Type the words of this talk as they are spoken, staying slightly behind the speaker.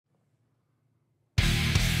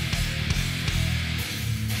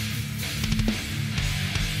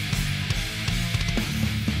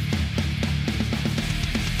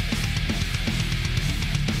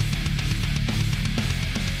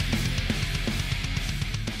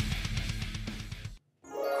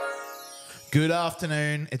Good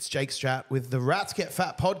afternoon. It's Jake Straat with the Rats Get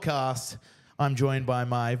Fat podcast. I'm joined by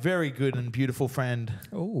my very good and beautiful friend.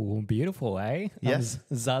 Oh, beautiful, eh? Yes.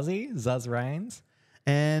 Zuzz Rains.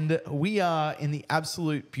 And we are in the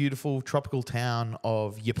absolute beautiful tropical town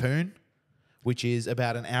of Yeppoon, which is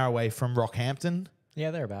about an hour away from Rockhampton,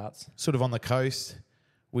 Yeah, thereabouts. sort of on the coast.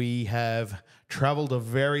 We have travelled a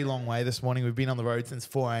very long way this morning. We've been on the road since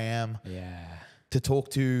 4 a.m. Yeah. to talk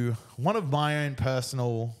to one of my own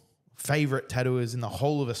personal favourite tattooers in the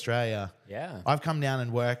whole of Australia. Yeah. I've come down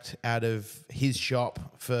and worked out of his shop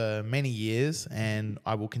for many years, and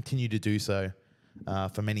I will continue to do so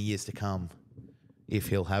for many years to come if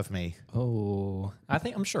he'll have me. Oh,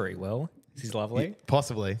 I'm sure he will. He's lovely.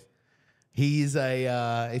 Possibly. He's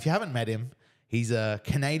if you haven't met him, he's a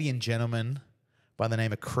Canadian gentleman by the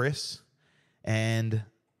name of Chris, and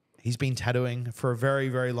he's been tattooing for a very,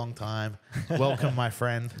 very long time. Welcome, my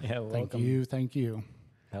friend. Yeah, welcome. Thank you.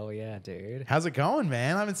 Hell yeah, dude. How's it going,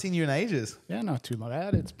 man? I haven't seen you in ages. Yeah, not too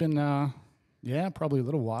bad. It's been, probably a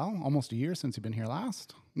little while, almost a year since you've been here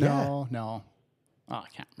last. Yeah. No. Oh, I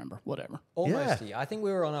can't remember. Whatever. Almost. Yeah. I think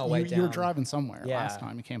we were on our way down. You were driving somewhere Yeah. last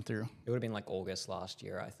time you came through. It would have been like August last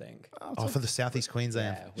year, I think. Oh, for the Southeast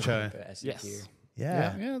Queensland we show. went for SEQ. Yes.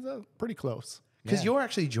 Yeah. Yeah, that's pretty close. Because Yeah. you're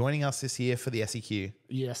actually joining us this year for the SEQ.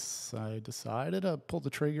 Yes, I decided to pull the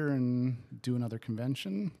trigger and do another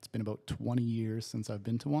convention. It's been about 20 years since I've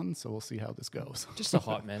been to one, so we'll see how this goes. Just a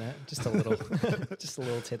hot minute. Just a little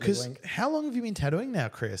tiddly Because wink. how long have you been tattooing now,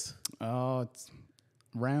 Chris? It's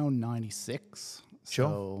around 96. Sure.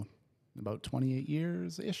 So about 28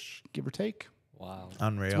 years-ish, give or take. Wow.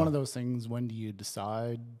 Unreal. It's one of those things, when do you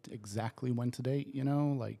decide exactly when to date,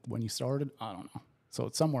 like when you started? I don't know. So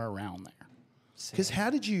it's somewhere around there. Because how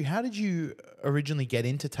did you originally get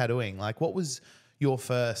into tattooing? Like, what was your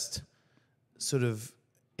first sort of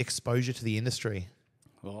exposure to the industry?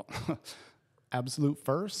 Well, absolute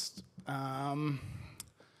first. I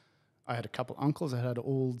had a couple uncles that had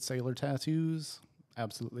old sailor tattoos.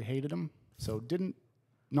 Absolutely hated them. So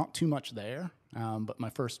not too much there. But my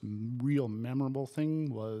first real memorable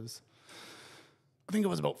thing was, I think I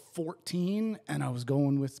was about 14, and I was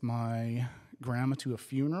going with my grandma to a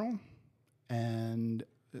funeral. And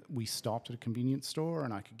we stopped at a convenience store,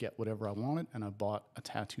 and I could get whatever I wanted, and I bought a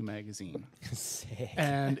tattoo magazine. Sick.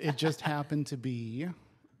 And it just happened to be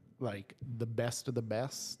like the best of the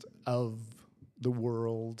best of the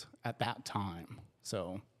world at that time.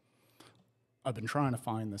 So I've been trying to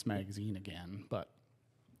find this magazine again, but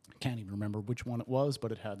I can't even remember which one it was,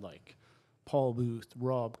 but it had like Paul Booth,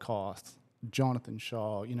 Rob Koth, Jonathan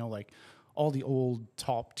Shaw, like all the old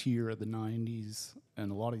top tier of the 90s,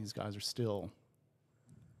 and a lot of these guys are still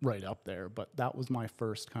right up there. But that was my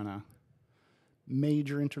first kind of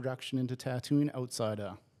major introduction into tattooing outside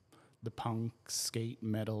of the punk, skate,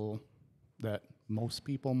 metal that most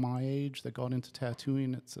people my age that got into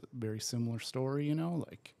tattooing, it's a very similar story,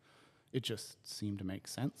 like it just seemed to make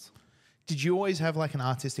sense. Did you always have like an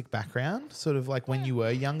artistic background, sort of like when you were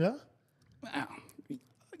younger?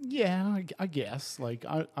 Yeah, I guess. Like,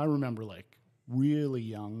 I remember, like, really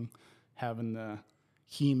young having the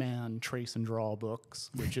He-Man trace and draw books,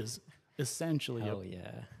 which is essentially Hell a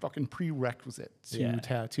yeah. fucking prerequisite to Yeah.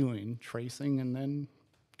 tattooing, tracing, and then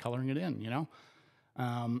coloring it in,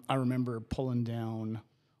 I remember pulling down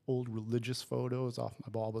old religious photos off my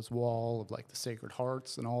Baba's wall of, like, the Sacred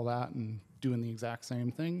Hearts and all that and doing the exact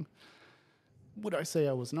same thing. Would I say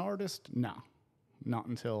I was an artist? No. Not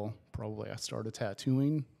until probably I started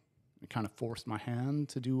tattooing. It kind of forced my hand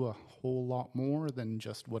to do a whole lot more than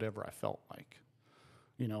just whatever I felt like.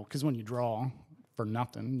 Because when you draw for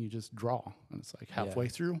nothing, you just draw. And it's like halfway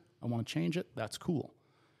through, I want to change it. That's cool.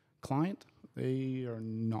 Client, they are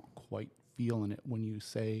not quite feeling it when you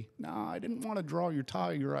say, "Nah, I didn't want to draw your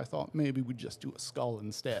tiger. I thought maybe we'd just do a skull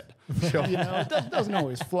instead." Sure. It doesn't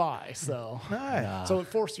always fly. So, No. so it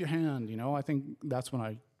forced your hand. I think that's when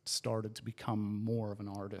I started to become more of an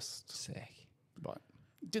artist. Sick. But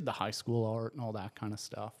did the high school art and all that kind of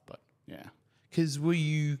stuff. But yeah. Because were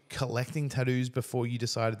you collecting tattoos before you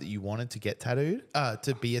decided that you wanted to get tattooed,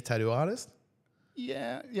 to be a tattoo artist?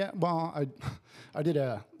 Yeah. Well, I did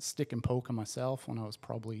a stick and poke on myself when I was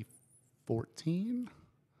probably 14.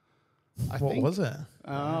 What was it?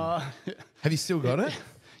 Have you still got it?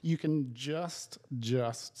 You can just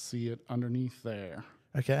see it underneath there.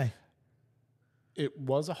 Okay. It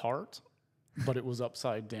was a heart, but it was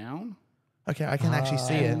upside down. Okay, I can actually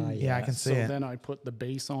see it. Yeah, I can see So it. then I put the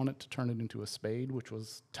base on it to turn it into a spade, which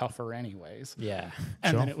was tougher anyways. Yeah.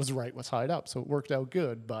 And Sure. then it was right what's tied up, so it worked out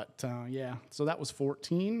good. But yeah, so that was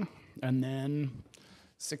 14. And then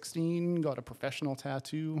 16, got a professional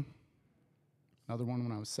tattoo. another one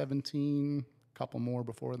when I was 17, a couple more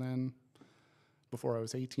before then. Before I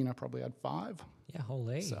was 18, I probably had 5. Yeah,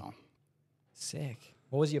 holy. So, Sick.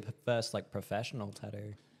 What was your first like professional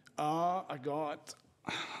tattoo? I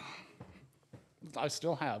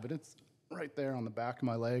still have it. It's right there on the back of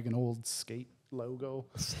my leg, an old skate logo.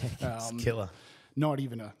 It's killer. Not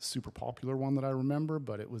even a super popular one that I remember,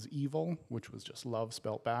 but it was evil, which was just love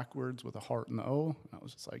spelt backwards with a heart and the O. And I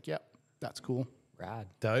was just like, yep, that's cool. Rad.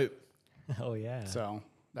 Dope. Oh yeah. So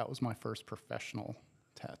that was my first professional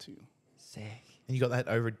tattoo. Sick. And you got that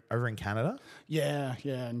over in Canada? Yeah.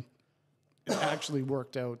 And it actually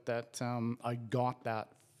worked out that I got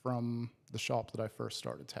that from the shop that I first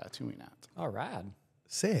started tattooing at. Oh, rad.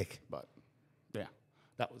 Sick. But yeah,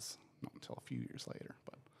 that was not until a few years later.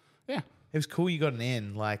 But yeah. It was cool you got an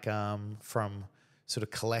in, like from sort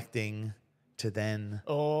of collecting to then.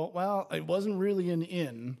 Oh, well, it wasn't really an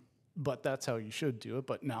in, but that's how you should do it.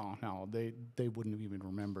 But no, they wouldn't have even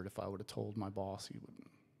remembered if I would have told my boss. He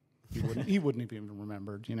wouldn't have even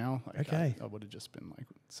remembered, you know? Like Okay. I would have just been like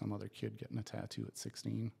some other kid getting a tattoo at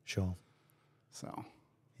 16. Sure. So,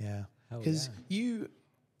 Yeah. Hell Because yeah. you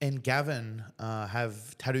and Gavin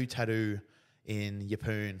have tattoo in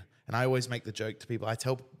Yeppoon. And I always make the joke to people. I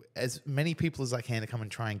tell as many people as I can to come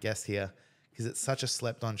and try and guest here because it's such a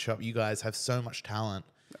slept on shop. You guys have so much talent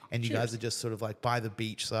and you guys are just sort of like by the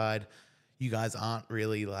beach side. You guys aren't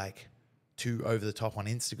really like too over the top on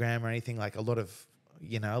Instagram or anything. Like a lot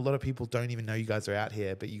of people don't even know you guys are out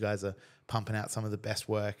here, but you guys are pumping out some of the best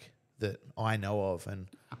work that I know of. And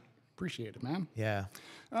appreciate it, man. yeah.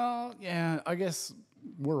 Yeah, I guess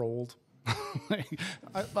we're old.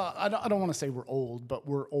 I don't want to say we're old, but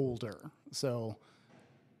we're older. So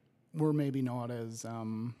we're maybe not as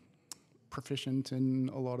proficient in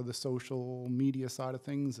a lot of the social media side of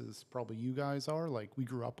things as probably you guys are. Like we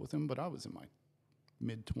grew up with him, but I was in my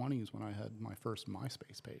mid-20s when I had my first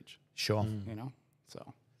MySpace page. Sure. You know,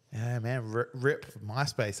 so Yeah, man. Rip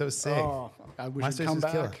MySpace. That was sick. oh, I wish MySpace it'd come was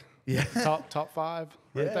back. killer. Yeah. top 5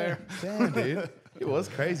 right Yeah. there. Damn, dude. It was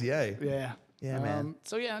crazy, eh? Yeah. Yeah, man.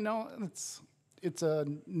 So yeah, no, it's a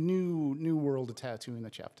new world of tattooing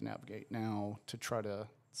that you have to navigate now to try to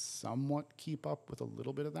somewhat keep up with a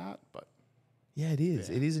little bit of that. But Yeah, it is.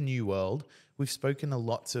 Yeah. It is a new world. We've spoken to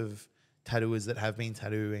lots of tattooers that have been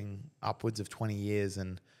tattooing upwards of 20 years,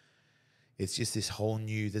 and it's just there's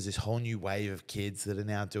this whole new wave of kids that are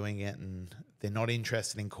now doing it, and they're not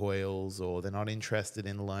interested in coils or they're not interested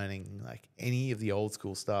in learning like any of the old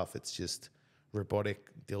school stuff. It's just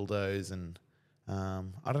robotic dildos and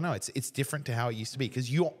I don't know. It's different to how it used to be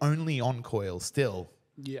because you're only on coil still.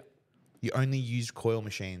 yeah, You only use coil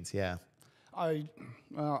machines. Yeah. I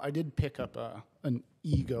did pick up an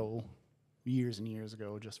Ego years and years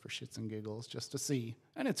ago just for shits and giggles, just to see,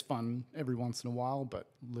 and it's fun every once in a while. But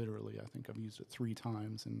literally, I think I've used it 3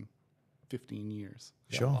 times in 15 years.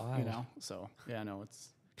 Sure. Wow. You know, so yeah, no, it's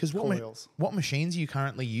Because coils. what machines are you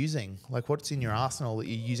currently using? Like what's in your arsenal that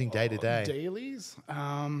you're using day to day? Dailies.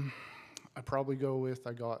 I probably go with,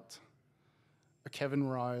 I got a Kevin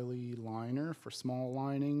Riley liner for small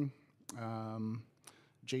lining,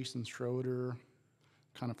 Jason Schroeder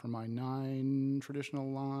kind of for my 9 traditional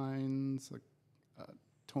lines, like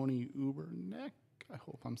Tony Uberneck, I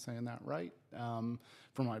hope I'm saying that right,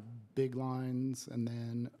 for my big lines, and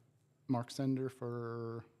then Mark Sender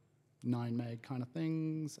for 9 mag kind of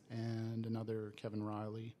things, and another Kevin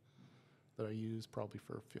Riley that I use probably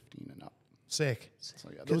for 15 and up. Sick. So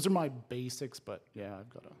yeah, those are my basics. But yeah, I've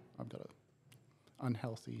got a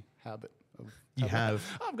unhealthy habit of. You have.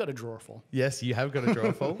 I've got a drawer full. Yes, you have got a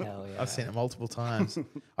drawer full. Hell yeah. I've seen it multiple times.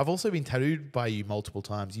 I've also been tattooed by you multiple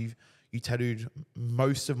times. You tattooed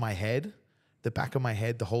most of my head, the back of my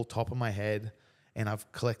head, the whole top of my head, and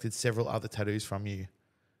I've collected several other tattoos from you.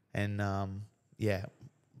 And yeah,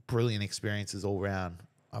 brilliant experiences all round.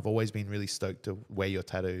 I've always been really stoked to wear your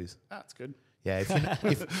tattoos. That's good. Yeah,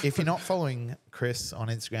 if you're not following Chris on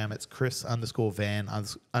Instagram, it's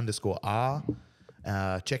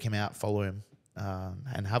Chris_Van_R. Check him out, follow him,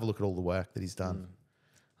 and have a look at all the work that he's done.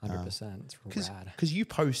 100%. It's rad. Because you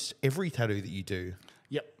post every tattoo that you do.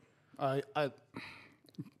 Yep. I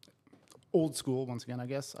old school once again. I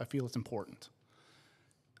guess I feel it's important.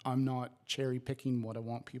 I'm not cherry picking what I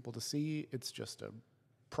want people to see. It's just a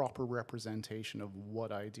proper representation of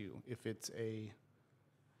what I do. If it's a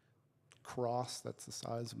cross that's the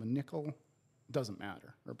size of a nickel, doesn't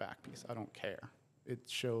matter, or back piece, I don't care. It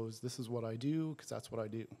shows this is what I do because that's what I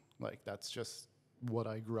do. Like that's just what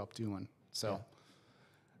I grew up doing. So,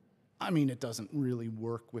 I mean, it doesn't really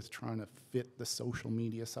work with trying to fit the social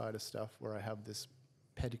media side of stuff where I have this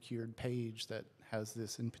pedicured page that has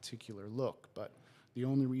this in particular look. But The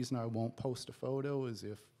only reason I won't post a photo is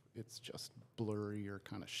if it's just blurry or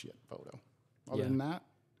kind of shit photo. Other than that,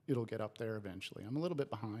 it'll get up there eventually. I'm a little bit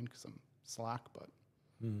behind because I'm slack, but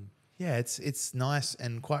Yeah, it's nice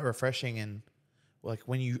and quite refreshing. And like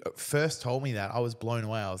when you first told me that, I was blown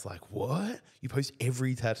away. I was like, what? You post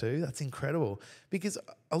every tattoo? That's incredible. Because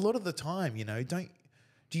a lot of the time, you know,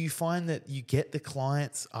 do you find that you get the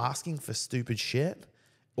clients asking for stupid shit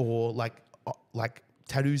or like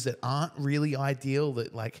tattoos that aren't really ideal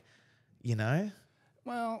that like, you know?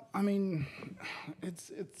 well, I mean,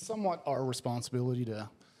 it's somewhat our responsibility to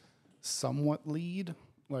somewhat lead.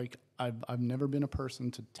 Like I've never been a person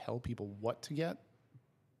to tell people what to get,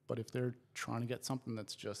 but if they're trying to get something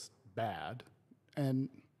that's just bad, and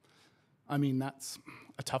I mean that's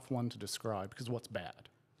a tough one to describe because what's bad?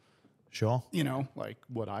 Sure. You know, like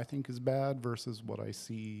what I think is bad versus what I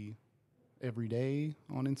see every day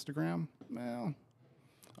on Instagram. Well,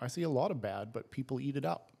 I see a lot of bad, but people eat it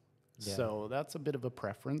up. Yeah. So that's a bit of a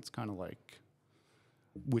preference, kind of like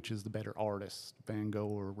which is the better artist, Van Gogh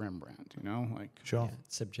or Rembrandt, you know? Like Sure. Yeah,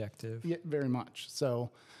 it's subjective. yeah, very much. So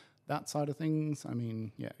that side of things, I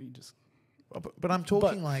mean, yeah, you just But I'm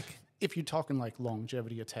talking like, if you're talking like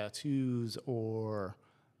longevity of tattoos or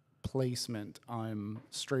placement, I'm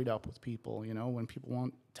straight up with people, you know, when people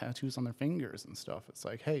want tattoos on their fingers and stuff, it's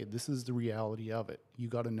like, hey, this is the reality of it. You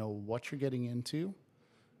got to know what you're getting into,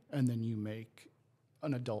 and then you make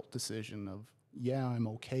an adult decision of, yeah, I'm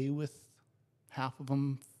okay with half of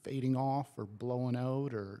them fading off or blowing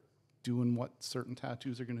out or doing what certain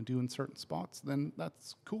tattoos are going to do in certain spots, then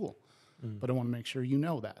that's cool. But I want to make sure you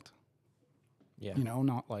know that. Yeah. You know,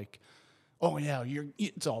 not like, oh yeah,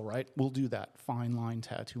 it's all right. We'll do that fine line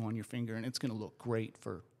tattoo on your finger and it's going to look great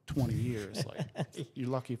for 20 years. Like you're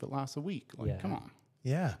lucky if it lasts a week. Like, Yeah. come on.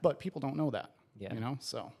 yeah. But people don't know that. Yeah. You know,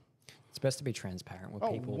 so. It's best to be transparent with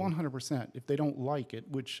Oh, people. 100%. If they don't like it,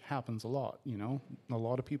 which happens a lot, you know, a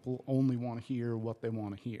lot of people only want to hear what they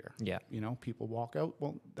want to hear. Yeah. You know, people walk out.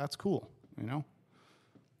 Well, that's cool. You know.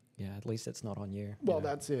 Yeah, at least it's not on you. Well, you know?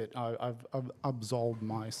 that's it. I've absolved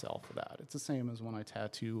myself of that. It's the same as when I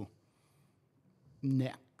tattoo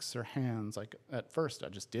necks or hands. Like at first, I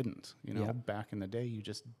just didn't. You know, Yeah. back in the day, you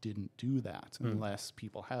just didn't do that unless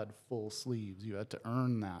people had full sleeves. You had to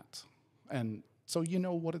earn that, and so you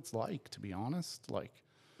know what it's like. To be honest, like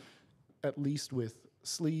at least with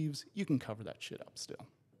sleeves, you can cover that shit up still.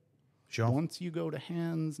 Sure. Once you go to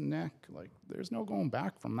hands, neck, like there's no going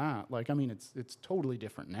back from that. Like, I mean, it's totally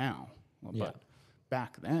different now. Yeah. But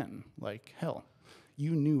back then, like, hell,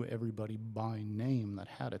 you knew everybody by name that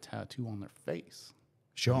had a tattoo on their face.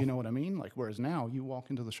 Sure. You know what I mean? Like, whereas now you walk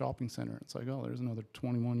into the shopping center, it's like, oh, there's another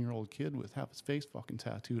 21-year-old kid with half his face fucking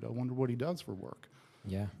tattooed. I wonder what he does for work.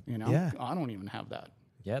 Yeah. You know? Yeah. I don't even have that.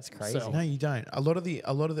 Yeah, it's crazy. So- No, you don't. A lot of the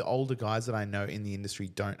older guys that I know in the industry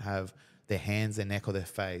don't have their hands, their neck, or their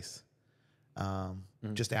face.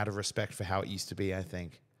 Just out of respect for how it used to be, I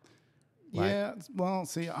think. Like- Yeah, well,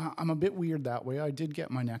 see, I'm a bit weird that way. I did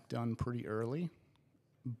get my neck done pretty early,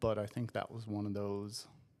 but I think that was one of those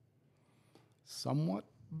somewhat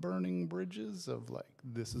burning bridges of like,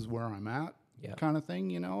 this is where I'm at Yeah. kind of thing,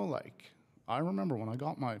 you know? Like, I remember when I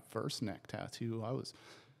got my first neck tattoo, I was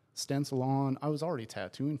stencil on. I was already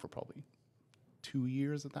tattooing for probably 2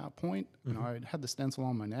 years at that point. And I had the stencil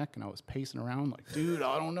on my neck and I was pacing around like, dude,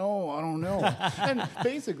 I don't know. And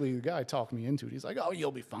basically the guy talked me into it. He's like, oh,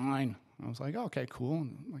 you'll be fine. I was like, okay, cool.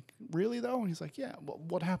 And I'm like, really though? And he's like, yeah, well,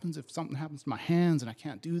 what happens if something happens to my hands and I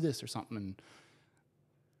can't do this or something? And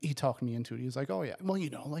he talked me into it. He was like, oh yeah, well, you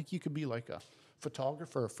know, like you could be like a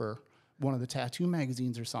photographer for one of the tattoo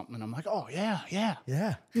magazines or something. And I'm like, oh yeah. Yeah.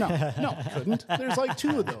 No, I couldn't. There's like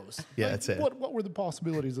 2 of those. Yeah, Like, that's it. What were the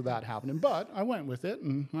possibilities of that happening? But I went with it,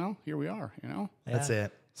 and well, here we are. You know. That's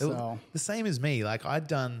it. So- The same as me. Like I'd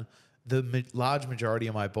done the large majority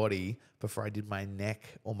of my body before I did my neck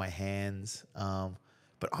or my hands.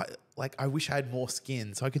 But I wish I had more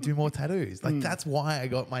skin so I could do more tattoos. Like that's why I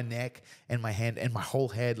got my neck and my hand and my whole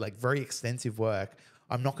head, like very extensive work.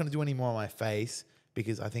 I'm not going to do any more on my face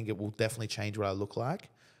because I think it will definitely change what I look like.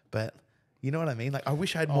 But you know what I mean? Like I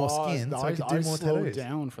wish I had more skin so I could do more slowed tattoos.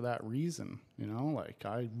 down for that reason. You know, like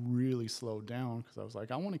I really slowed down because I was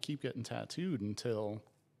like, I want to keep getting tattooed until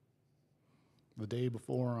the day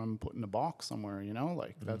before I'm put in a box somewhere. You know,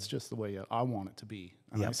 like that's just the way I want it to be.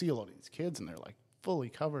 And I Yep. see a lot of these kids and they're like fully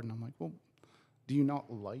covered, and I'm like, well, do you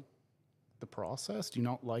not like the process? Do you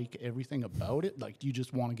not like everything about it? Like, do you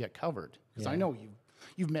just want to get covered? Because I Yeah. know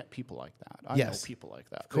you've met people like that. I Yes. know people like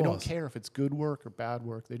that. They don't course. care if it's good work or bad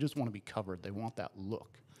work. They just want to be covered. They want that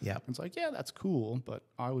look. Yep. It's like, yeah, that's cool, but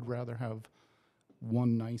I would rather have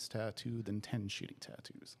one nice tattoo than 10 shitty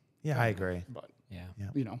tattoos. Yeah, I agree. But Yeah. Yeah.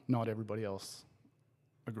 you know, not everybody else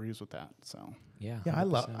agrees with that. So Yeah. Yeah,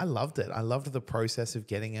 100%. I loved it. I loved the process of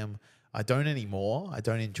getting them. I don't anymore. I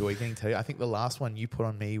don't enjoy getting tattooed. I think the last one you put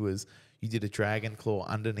on me was you did a dragon claw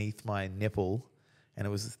underneath my nipple, and it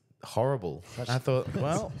was horrible. I thought,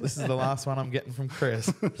 well, this is the last one I'm getting from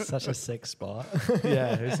Chris. Such a sick spot.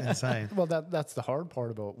 Yeah, it was insane. well, that's the hard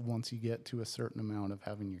part about once you get to a certain amount of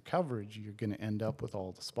having your coverage, you're going to end up with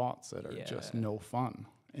all the spots that are just Yeah. no fun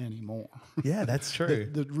anymore. Yeah, that's true.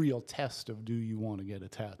 The real test of do you want to get a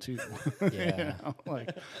tattoo? Yeah.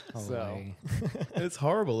 Like so. Holy. It's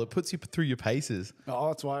horrible. It puts you through your paces. Oh,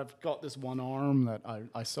 that's why I've got this one arm that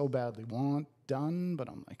I so badly want done, but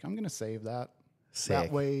I'm like, I'm going to save that. Sick.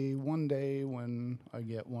 That way, one day when I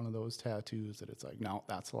get one of those tattoos that it's like, no,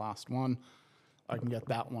 that's the last one, I can get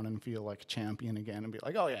that one and feel like a champion again and be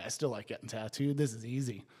like, oh, yeah, I still like getting tattooed. This is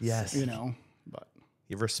easy. Yes. You know, but.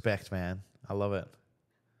 You respect, man. I love it.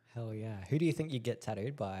 Hell yeah. Who do you think you'd get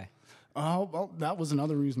tattooed by? Oh, well, that was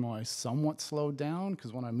another reason why I somewhat slowed down,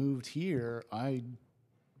 because when I moved here,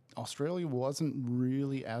 Australia wasn't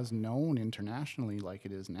really as known internationally like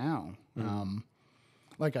it is now.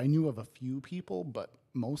 Like I knew of a few people, but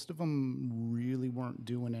most of them really weren't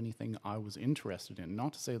doing anything I was interested in.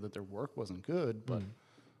 Not to say that their work wasn't good, but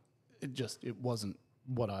it wasn't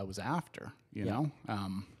what I was after, you know?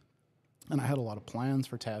 And I had a lot of plans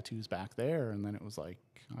for tattoos back there, and then it was like,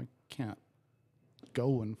 I can't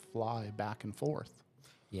go and fly back and forth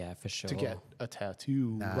Yeah, for sure. to get a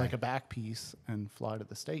tattoo, like a back piece, and fly to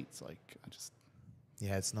the States. Like, I just...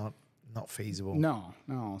 Yeah, it's not feasible. No.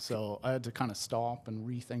 So I had to kind of stop and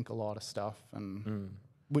rethink a lot of stuff, and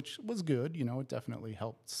which was good. You know, it definitely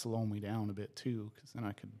helped slow me down a bit too, because then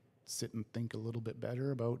I could sit and think a little bit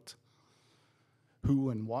better about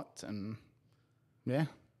who and what, and yeah.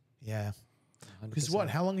 Yeah. 100%. Because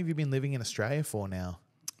how long have you been living in Australia for now?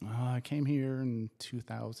 I came here in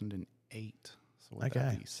 2008, so what would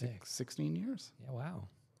that be, Sick. 16 years? Yeah, wow.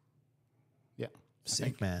 Yeah.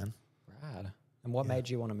 Sick, man. Rad. And what made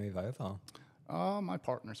you want to move over? My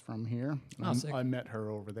partner's from here. Oh, sick. I met her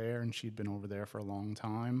over there, and she'd been over there for a long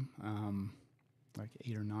time, like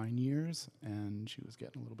 8 or 9 years, and she was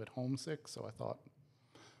getting a little bit homesick, so I thought,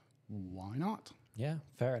 why not? Yeah,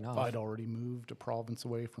 fair enough. I'd already moved a province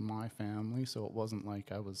away from my family, so it wasn't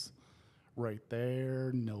like I was right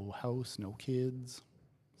there, no house, no kids.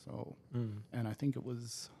 So, and I think I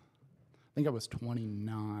was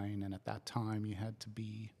 29, and at that time you had to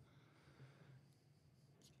be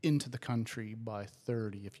into the country by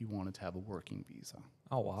 30 if you wanted to have a working visa.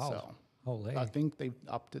 Oh, wow. So Holy. I think they've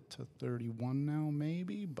upped it to 31 now,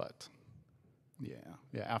 maybe, but yeah.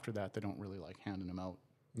 After that, they don't really like handing them out.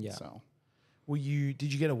 Yeah. So Did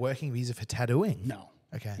you get a working visa for tattooing? no.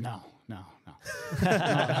 Okay. No. No.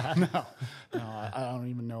 I don't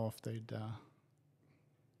even know if they'd.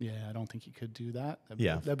 I don't think you could do that.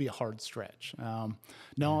 That'd be a hard stretch. I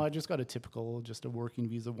just got just a working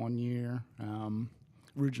visa 1 year.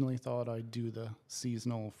 Originally thought I'd do the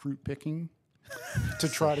seasonal fruit picking to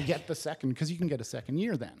try to get the second, because you can get a second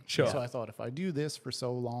year then. Sure. So I thought if I do this for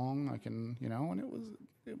so long, I can, and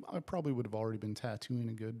I probably would have already been tattooing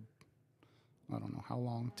a good, I don't know how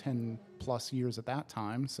long, 10 plus years at that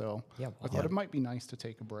time. So I thought it might be nice to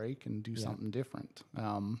take a break and do something different.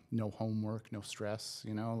 No homework, no stress,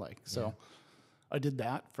 so I did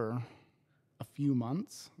that for a few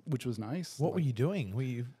months, which was nice. What were you doing? Were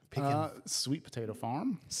you picking? Sweet potato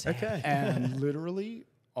farm. Okay. And literally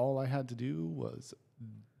all I had to do was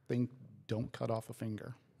think, don't cut off a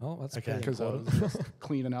finger. Oh, that's Okay. pretty Because I important. was just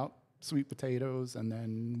cleaning up sweet potatoes, and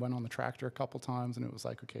then went on the tractor a couple times, and it was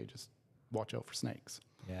like, okay, just watch out for snakes.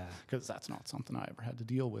 Yeah. Because that's not something I ever had to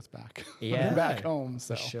deal with back Yeah. back home.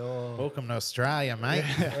 So, For sure. Welcome to Australia, mate.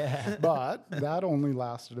 but that only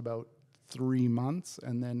lasted about 3 months,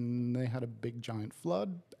 and then they had a big giant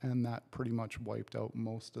flood, and that pretty much wiped out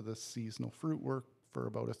most of the seasonal fruit work for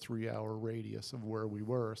about a 3-hour radius of where we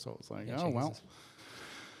were. So it was like, Yeah, oh well, Jesus.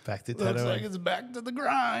 Back to looks like tattooing. it's back to the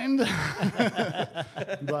grind.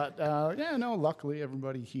 But luckily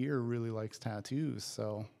everybody here really likes tattoos,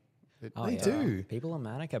 so They do. People are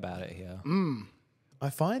manic about it here. I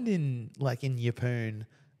find in Yeppoon,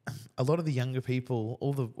 a lot of the younger people,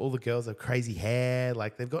 all the girls have crazy hair.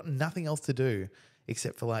 Like they've got nothing else to do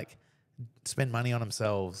except for spend money on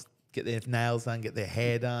themselves, get their nails done, get their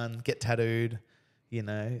hair done, get tattooed.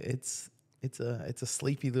 It's a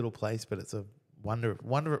sleepy little place, but it's a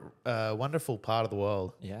wonderful part of the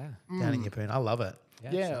world Yeah. down in Yeppoon. I love it.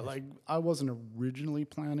 Yeah, like I wasn't originally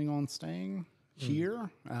planning on staying here.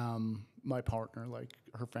 My partner,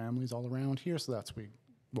 her family's all around here, so that's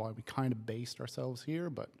why we kind of based ourselves here.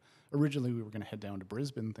 But originally we were going to head down to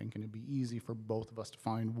Brisbane thinking it'd be easy for both of us to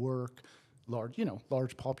find work.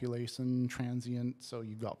 Large population, transient, so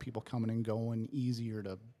you've got people coming and going, easier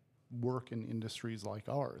to work in industries like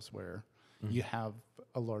ours where you have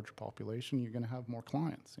a larger population, you're going to have more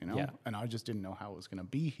clients, Yeah. And I just didn't know how it was going to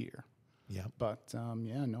be here. Yeah. But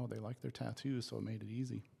they like their tattoos, so it made it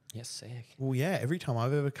easy. Yes, sick. Well, yeah, every time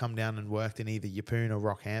I've ever come down and worked in either Yeppoon or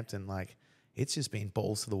Rockhampton, like, it's just been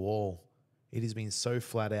balls to the wall. It has been so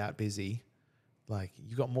flat out busy. Like,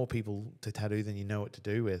 you got more people to tattoo than you know what to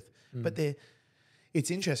do with. But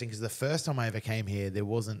it's interesting because the first time I ever came here,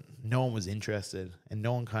 no one was interested and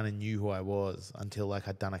no one kind of knew who I was until like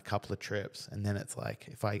I'd done a couple of trips. And then it's like,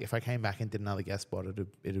 if I came back and did another guest spot,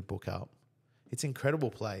 it'd book up. It's an incredible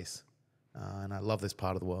place. And I love this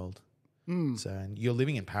part of the world. So, and you're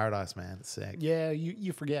living in paradise, man. It's sick. Yeah,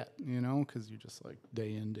 you forget, because you're just like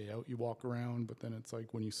day in, day out, you walk around, but then it's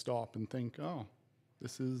like when you stop and think, oh,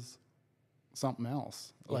 this is something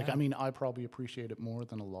else. Like, Yeah. I mean, I probably appreciate it more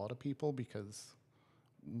than a lot of people because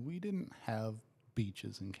we didn't have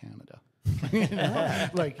beaches in Canada.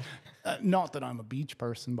 Like, not that I'm a beach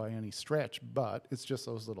person by any stretch, but it's just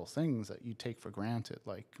those little things that you take for granted.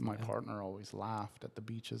 Like, my partner always laughed at the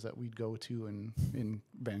beaches that we'd go to in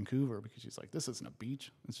Vancouver because she's like, this isn't a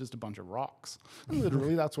beach, it's just a bunch of rocks. And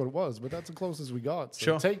literally that's what it was, but that's the closest we got.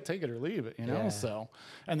 So Sure. take it or leave it, Yeah. So,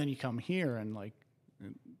 and then you come here and like,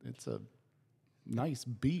 it's a nice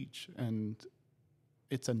beach and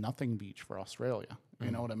it's a nothing beach for Australia. You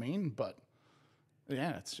know what I mean? But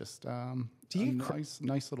yeah, it's just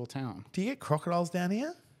nice little town. Do you get crocodiles down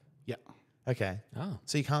here? Yeah. Okay. Oh.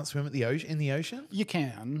 So you can't swim in the ocean? You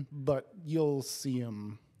can, but you'll see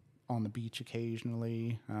them on the beach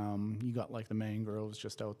occasionally. You got like the mangroves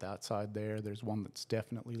just out that side there. There's one that's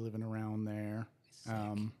definitely living around there.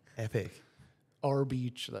 Epic. Our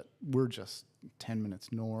beach that we're just 10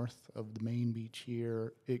 minutes north of the main beach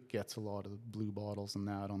here, it gets a lot of blue bottles and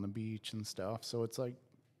that on the beach and stuff. So it's like,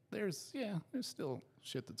 there's still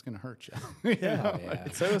shit that's going to hurt you. Yeah. Yeah.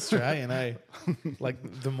 It's so Australian, eh?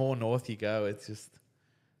 Like, the more north you go, it's just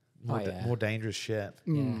more dangerous shit.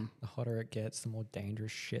 Yeah. The hotter it gets, the more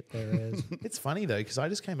dangerous shit there is. It's funny, though, because I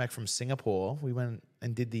just came back from Singapore. We went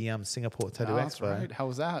and did the Singapore Tattoo That's Expo. right. How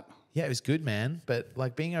was that? Yeah, it was good, man. But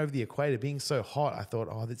like being over the equator, being so hot, I thought,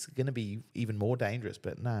 oh, this is going to be even more dangerous.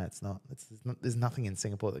 But no, it's not. There's nothing in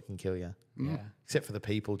Singapore that can kill you, Yeah. except for the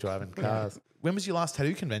people driving cars. When was your last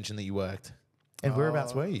tattoo convention that you worked? And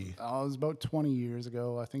whereabouts were you? It was about 20 years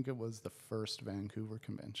ago. I think it was the first Vancouver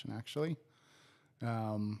convention, actually.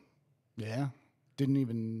 Yeah.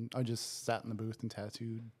 I just sat in the booth and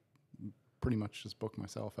tattooed, pretty much just booked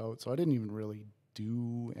myself out. So I didn't even really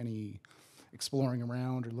do any exploring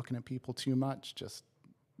around or looking at people too much, just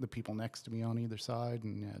the people next to me on either side,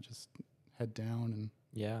 and yeah, just head down. And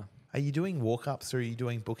Yeah. Are you doing walk-ups or are you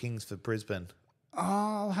doing bookings for Brisbane?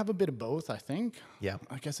 I'll have a bit of both, I think. Yeah.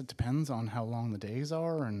 I guess it depends on how long the days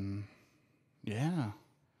are, and yeah,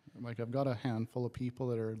 like I've got a handful of people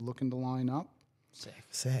that are looking to line up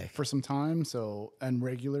Sick. for some time. So, and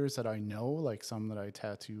regulars that I know, like some that I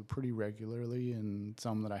tattoo pretty regularly and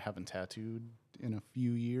some that I haven't tattooed in a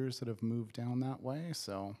few years that have moved down that way.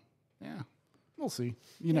 So yeah, we'll see.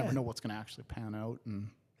 You never know what's going to actually pan out. And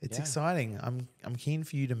It's Yeah. exciting. I'm keen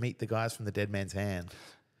for you to meet the guys from the Dead Man's Hand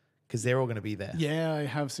because they're all going to be there. yeah, I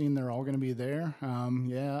have seen they're all going to be there.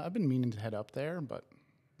 Yeah, I've been meaning to head up there, but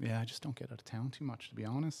yeah, I just don't get out of town too much, to be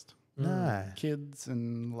honest. No. Kids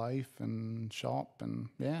and life and shop and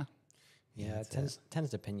yeah. Yeah, it tends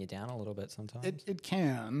to pin you down a little bit sometimes. It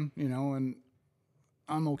can, and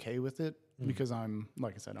I'm okay with it because I'm,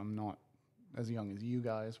 like I said, I'm not as young as you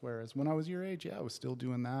guys. Whereas when I was your age, yeah, I was still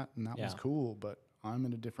doing that and that was Yeah. cool, but I'm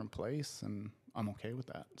in a different place and I'm okay with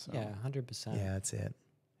that. So Yeah, 100%. Yeah, that's it.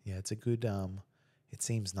 Yeah, it's a good. It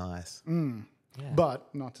seems nice. Yeah.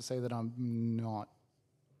 But not to say that I'm not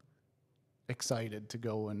excited to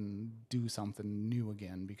go and do something new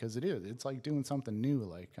again, because it is. It's like doing something new.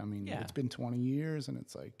 Like, I mean, Yeah. it's been 20 years and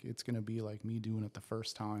it's like, it's going to be like me doing it the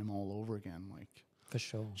first time all over again. Like, For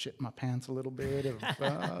sure. shit my pants a little bit of,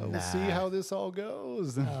 we'll see how this all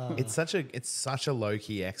goes. It's such a low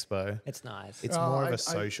key expo. It's nice. It's more of a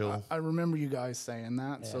social. I remember you guys saying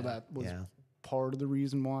that, so Yeah. that was Yeah. part of the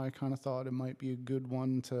reason why I kind of thought it might be a good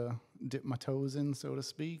one to dip my toes in, so to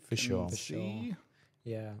speak. For sure. and For see.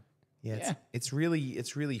 Yeah. Yeah, it's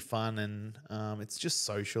really fun and it's just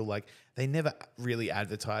social. Like they never really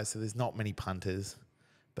advertise, so there's not many punters,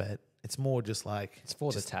 but it's more just like It's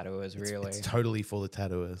for the tattooers, really. It's totally for the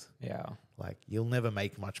tattooers. Yeah. Like you'll never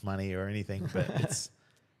make much money or anything, but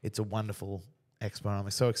it's a wonderful Expo. And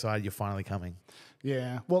I'm so excited you're finally coming.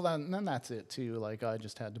 Yeah. Well, then that's it too. Like I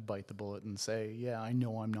just had to bite the bullet and say, yeah, I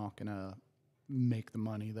know I'm not gonna make the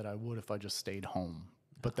money that I would if I just stayed home.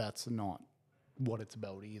 But that's not what it's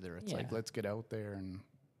about either. It's like, let's get out there and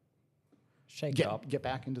Shake it up. get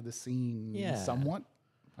back into the scene somewhat,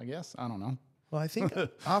 I guess. I don't know. Well, I think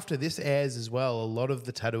after this airs as well, a lot of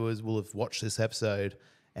the tattooers will have watched this episode,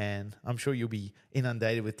 and I'm sure you'll be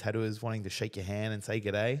inundated with tattooers wanting to shake your hand and say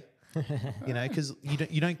g'day. You know, because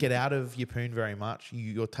you don't get out of Yeppoon very much.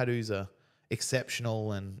 Your tattoos are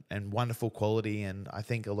exceptional and wonderful quality, and I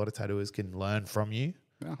think a lot of tattooers can learn from you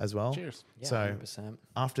as well. Cheers. Yeah, So 100%.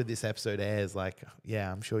 after this episode airs, like,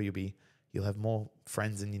 I'm sure you'll have more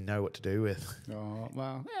friends than you know what to do with. Oh,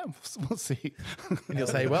 well, yeah, we'll see. And you'll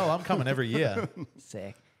say, well, I'm coming every year.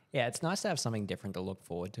 Sick. Yeah, it's nice to have something different to look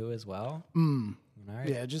forward to as well. You know?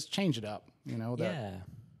 Yeah, just change it up. You know, that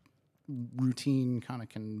routine kind of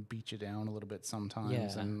can beat you down a little bit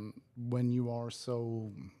sometimes. Yeah. And when you are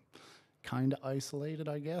so kind of isolated,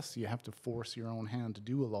 I guess, you have to force your own hand to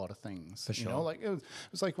do a lot of things. For You know, sure. like it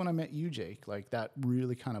was like when I met you, Jake, like that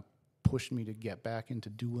really kind of pushed me to get back into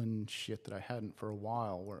doing shit that I hadn't for a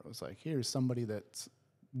while, where it was like, here's somebody that's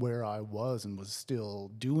where I was and was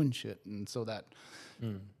still doing shit. And so that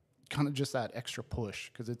kind of just that extra push,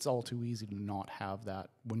 because it's all too easy to not have that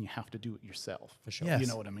when you have to do it yourself. For sure. Yes. You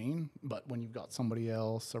know what I mean? But when you've got somebody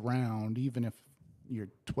else around, even if you're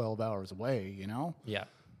 12 hours away, you know? Yeah.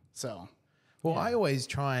 So, Well, I always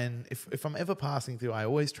try and, if I'm ever passing through, I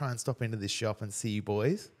always try and stop into this shop and see you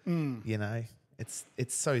boys. You know, it's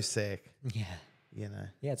so sick, Yeah. you know.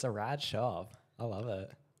 Yeah, it's a rad shop. I love it.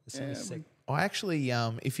 It's so sick. I actually,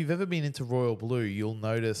 if you've ever been into Royal Blue, you'll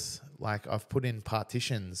notice like I've put in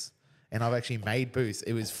partitions and I've actually made booths.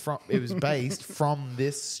 It was based from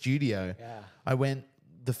this studio. Yeah. I went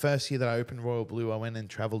the first year that I opened Royal Blue. I went and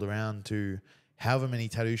traveled around to however many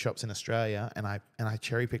tattoo shops in Australia, and I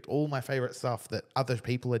cherry picked all my favorite stuff that other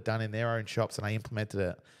people had done in their own shops, and I implemented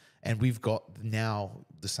it. And we've got now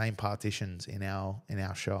the same partitions in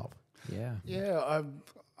our shop. Yeah. yeah,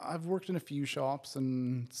 I've worked in a few shops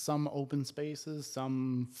and some open spaces,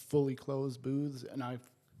 some fully closed booths, and I've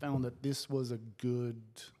found that this was a good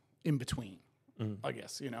in between. I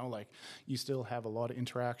guess, you know, like you still have a lot of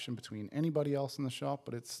interaction between anybody else in the shop,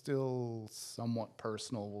 but it's still somewhat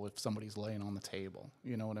personal if somebody's laying on the table.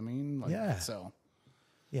 You know what I mean? Like, Yeah. So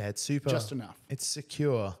Yeah, it's super. just enough. It's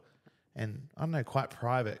secure and, I don't know, quite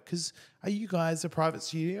private. Because are you guys a private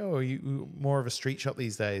studio or are you more of a street shop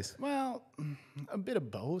these days? Well, a bit of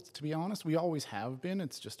both, to be honest. We always have been.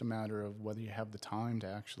 It's just a matter of whether you have the time to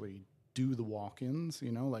actually do the walk-ins.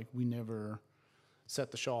 You know, like we never set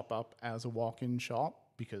the shop up as a walk-in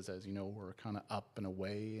shop because, as you know, we're kind of up and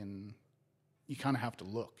away and you kind of have to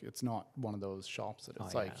look. It's not one of those shops that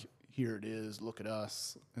it's like, here it is, look at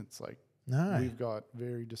us. It's like, No. we've got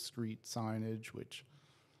very discreet signage, which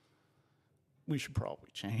we should probably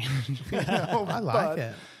change. You know? I like But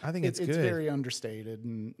it. I think it's good. It's very understated,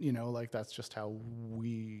 and you know, like that's just how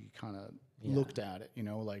we kind of looked at it. You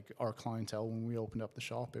know, like our clientele when we opened up the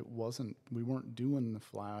shop, we weren't doing the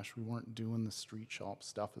flash, we weren't doing the street shop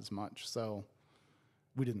stuff as much, so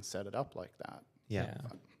we didn't set it up like that. Yeah.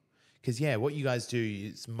 Because, what you guys do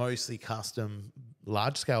is mostly custom,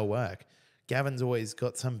 large-scale work. Gavin's always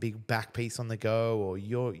got some big back piece on the go, or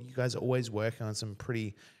you guys are always working on some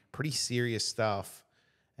pretty serious stuff.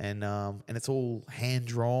 And it's all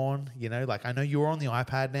hand-drawn, you know? Like, I know you're on the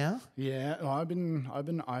iPad now. Yeah, well, I've been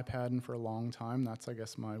iPadding for a long time. That's, I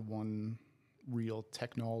guess, my one real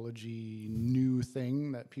technology new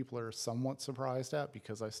thing that people are somewhat surprised at,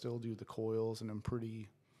 because I still do the coils and I'm pretty...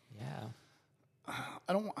 Yeah.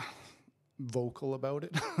 I don't vocal about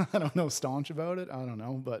it. I don't know, staunch about it. I don't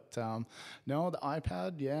know, but no, the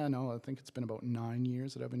iPad. Yeah, no, I think it's been about 9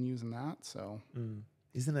 years that I've been using that. So,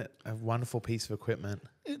 Isn't it a wonderful piece of equipment?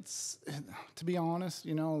 it's, to be honest,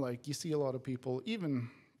 you know, like you see a lot of people, even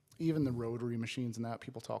the rotary machines and that,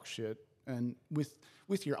 people talk shit. And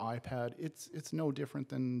with your iPad, it's no different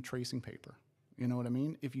than tracing paper. You know what I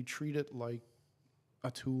mean? If you treat it like a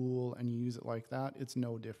tool and you use it like that, it's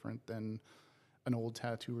no different than an old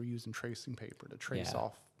tattooer using tracing paper to trace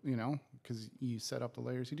off, you know, because you set up the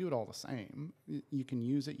layers, you do it all the same. You can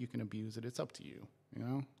use it, you can abuse it. It's up to you, you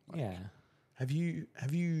know? Like, Have you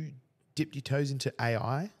dipped your toes into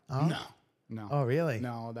AI? No. Oh, really?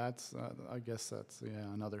 No, that's, I guess that's,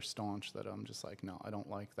 another staunch that I'm just like, no, I don't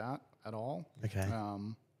like that at all. Okay.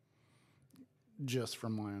 Just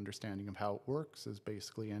from my understanding of how it works is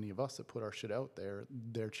basically any of us that put our shit out there,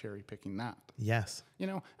 they're cherry picking that. Yes. You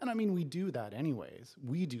know, and I mean, we do that anyways.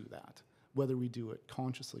 We do that. whether we do it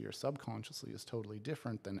consciously or subconsciously is totally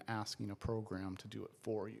different than asking a program to do it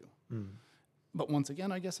for you. But once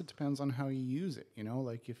again, I guess it depends on how you use it. You know,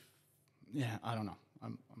 like I don't know.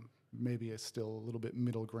 I'm maybe still a little bit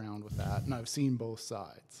middle ground with that, and I've seen both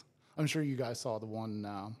sides. I'm sure you guys saw the one,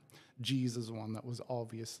 Jesus one that was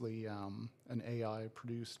obviously an AI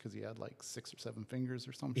produced because he had like 6 or 7 fingers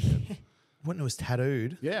or some shit. When it was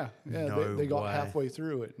tattooed. Yeah, No they got way. halfway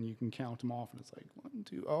through it, and you can count them off, and it's like 1,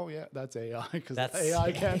 2. Oh yeah, that's AI because That's-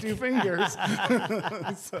 AI can't do fingers.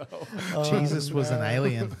 So Jesus was an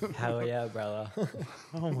alien. Hell yeah, brother.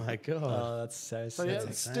 Oh my God. Oh, that's so So sick.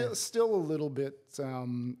 yeah, it's still a little bit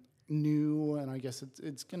new, and I guess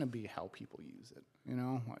it's gonna be how people use it. You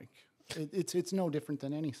know, like it's no different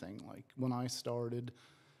than anything. Like when I started,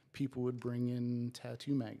 people would bring in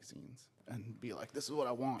tattoo magazines and be like, "This is what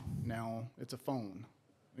I want." Now it's a phone.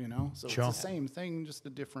 You know, so Sure. it's the same thing, just a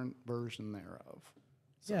different version thereof.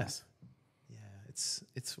 So, Yes. Yeah,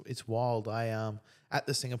 it's wild. I at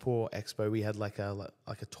the Singapore Expo we had like a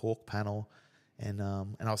talk panel, and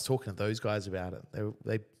I was talking to those guys about it.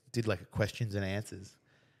 They did like a questions and answers,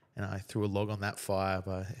 and I threw a log on that fire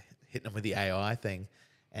by hitting them with the AI thing,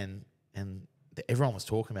 and everyone was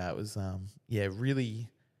talking about it. It was really,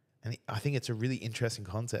 and I think it's a really interesting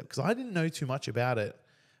concept because I didn't know too much about it,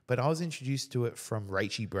 but I was introduced to it from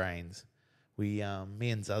Rachy Brains. Me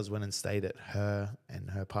and Zuzz went and stayed at her and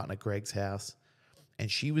her partner Greg's house, and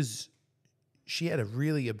she had a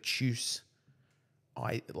really obtuse,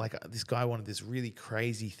 this guy wanted this really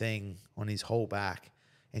crazy thing on his whole back,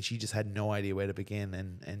 and she just had no idea where to begin,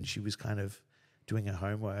 and she was kind of doing her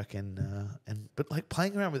homework but like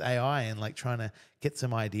playing around with AI and like trying to get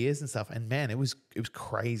some ideas and stuff, and man, it was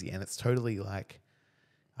crazy, and it's totally like,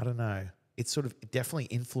 I don't know, it definitely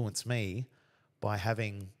influenced me by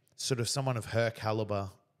having sort of someone of her caliber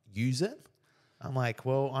use it. I'm like,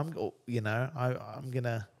 well, I'm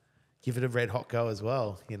gonna give it a red hot go as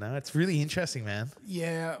well. You know, it's really interesting, man.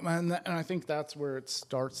 Yeah, man, and I think that's where it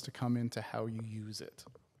starts to come into how you use it.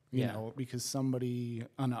 You Yeah. know, because somebody,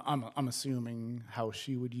 I'm assuming how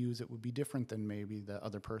she would use it would be different than maybe the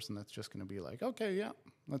other person that's just going to be like, okay, yeah,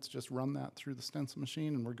 let's just run that through the stencil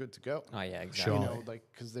machine and we're good to go. Oh yeah, exactly. Sure. You know, like,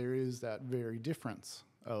 because there is that very difference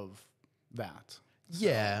of that.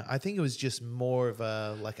 Yeah, I think it was just more of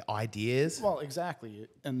a like ideas. Well, exactly,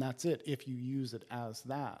 and that's it. If you use it as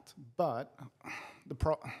that, but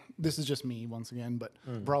this is just me once again. But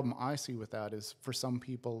the problem I see with that is for some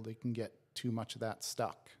people they can get too much of that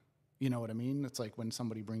stuck. You know what I mean? It's like when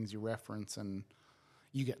somebody brings you reference and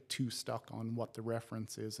you get too stuck on what the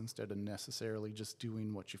reference is instead of necessarily just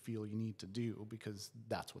doing what you feel you need to do because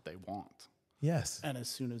that's what they want. Yes. And as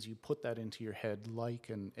soon as you put that into your head like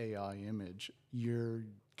an AI image, you're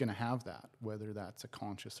going to have that, whether that's a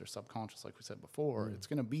conscious or subconscious, like we said before. It's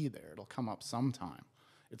going to be there. It'll come up sometime.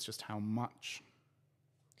 It's just how much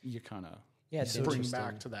you kind of it's bring interesting.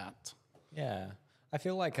 back to that. Yeah, I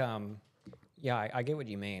feel like I get what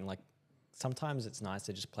you mean. Like sometimes it's nice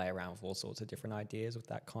to just play around with all sorts of different ideas with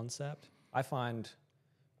that concept. I find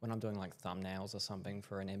when I'm doing like thumbnails or something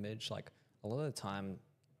for an image, like a lot of the time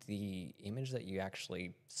the image that you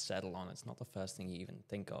actually settle on, it's not the first thing you even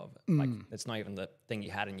think of. Like it's not even the thing you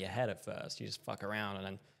had in your head at first. You just fuck around and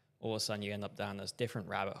then all of a sudden you end up down this different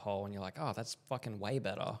rabbit hole and you're like, oh, that's fucking way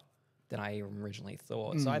better than I originally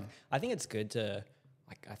thought. So I think it's good to,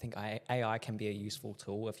 like, I think AI can be a useful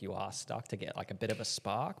tool if you are stuck to get like a bit of a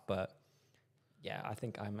spark. But yeah, I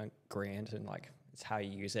think I'm agreeing and like it's how you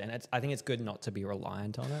use it. And I think it's good not to be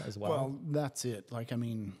reliant on it as well. Well, that's it. Like, I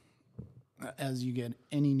mean, as you get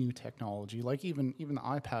any new technology, like even the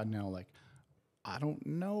iPad now, like, I don't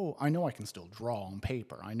know. I know I can still draw on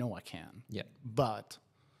paper. I know I can. Yeah. But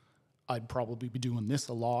I'd probably be doing this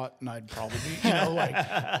a lot, and I'd probably,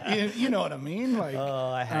 like, you know what I mean? Like, Oh,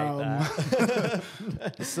 I hate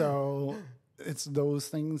that. so it's those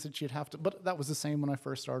things that you'd have to. But that was the same when I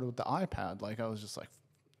first started with the iPad. Like, I was just like,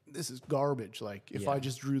 this is garbage. Like, if I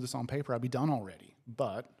just drew this on paper, I'd be done already.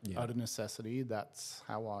 But out of necessity, that's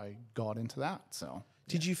how I got into that. So,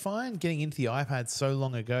 Did you find getting into the iPad so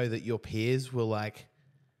long ago that your peers were like,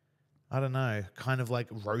 I don't know, kind of like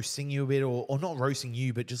roasting you a bit, or not roasting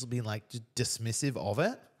you, but just being like just dismissive of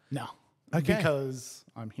it? no. Okay. Because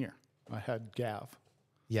I'm here. I had Gav,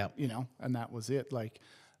 Yeah. and that was it. Like,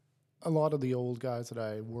 a lot of the old guys that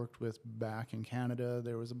I worked with back in Canada,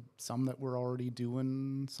 there was some that were already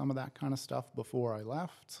doing some of that kind of stuff before I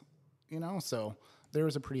left, so there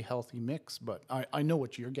was a pretty healthy mix, but I know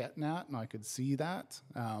what you're getting at, and I could see that.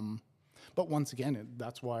 But once again,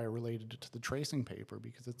 that's why I related it to the tracing paper,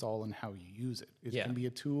 because it's all in how you use it. It can be a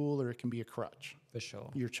tool or it can be a crutch. For sure.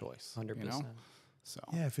 Your choice. 100%. So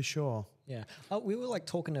Yeah, for sure. Yeah. Oh, we were like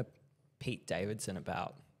talking to Pete Davidson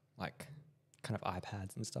about like kind of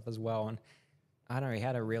iPads and stuff as well. And I don't know, he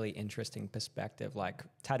had a really interesting perspective. Like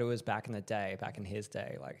tattooers back in the day, back in his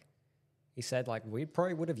day, like he said, like we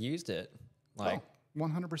probably would have used it. Like,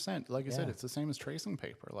 100%. Like I said, Yeah. it's the same as tracing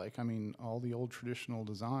paper. Like, I mean, all the old traditional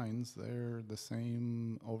designs, they're the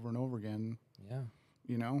same over and over again, yeah,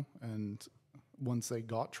 you know? And once they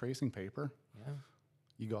got tracing paper, yeah,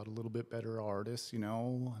 you got a little bit better artists, you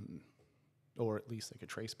know, and, or at least they could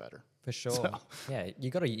trace better. for sure. You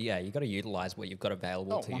gotta utilize what you've got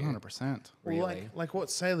available Oh, to you. 100%. Well, Really. like what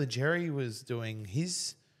Sailor Jerry was doing,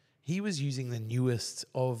 he was using the newest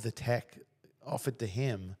of the tech offered to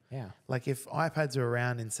him. Yeah. Like if iPads are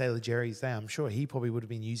around in Sailor Jerry's day, I'm sure he probably would have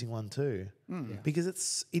been using one too. Because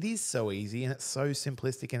it is so easy and it's so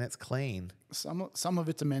simplistic and it's clean. Some of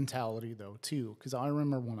it's a mentality, though, too, because I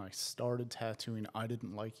remember when I started tattooing, I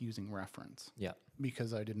didn't like using reference. Yeah.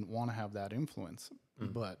 Because I didn't want to have that influence.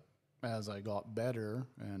 But as I got better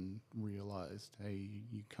and realized, hey,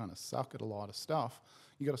 you kind of suck at a lot of stuff,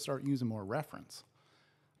 you got to start using more reference.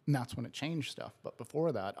 And that's when it changed stuff. But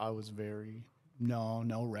before that, I was very,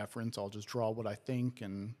 no reference. I'll just draw what I think.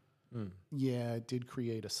 And yeah, it did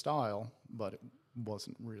create a style, but it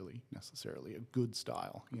wasn't really necessarily a good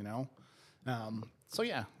style, you know? So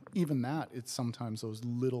yeah, even that, it's sometimes those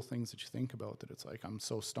little things that you think about that it's like, I'm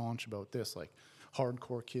so staunch about this. Like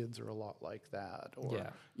hardcore kids are a lot like that. Or, Yeah.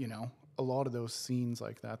 you know, a lot of those scenes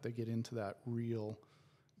like that, they get into that real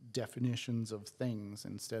definitions of things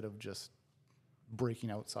instead of just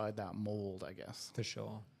breaking outside that mold, I guess. For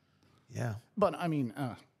sure. Yeah. But I mean,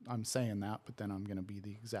 I'm saying that, but then I'm going to be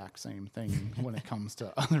the exact same thing when it comes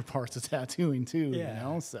to other parts of tattooing too, you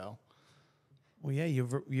know? So, Well, yeah,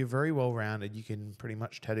 you're very well rounded. You can pretty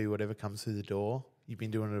much tattoo whatever comes through the door. You've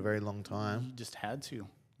been doing it a very long time. you just had to.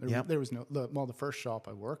 Yep. There was no, the first shop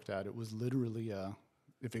I worked at, it was literally,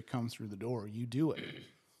 if it comes through the door, you do it,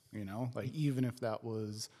 you know? Like even if that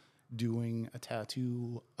was doing a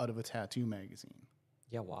tattoo out of a tattoo magazine.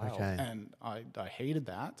 Yeah, wow. Okay. And I hated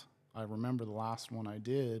that. I remember the last one I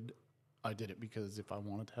did it because if I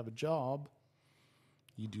wanted to have a job,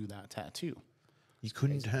 you do that tattoo. You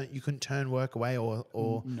couldn't turn work away or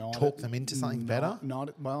Not talk at- them into something better.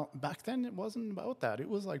 Well, back then it wasn't about that. It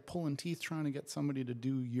was like pulling teeth trying to get somebody to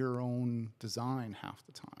do your own design half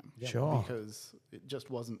the time. Sure. Because it just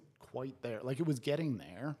wasn't quite there. Like it was getting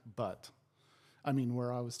there, but I mean,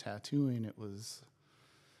 where I was tattooing, it was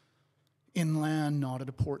inland, not at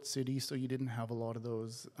a port city, so you didn't have a lot of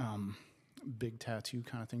those big tattoo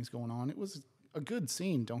kind of things going on. It was a good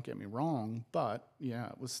scene, don't get me wrong, but yeah,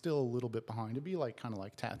 it was still a little bit behind. It'd be like kind of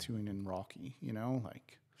like tattooing in Rocky, you know,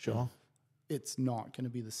 like Sure. it's not going to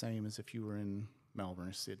be the same as if you were in Melbourne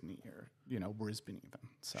or Sydney or, you know, Brisbane even.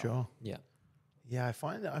 So Sure. Yeah. Yeah, I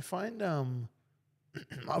find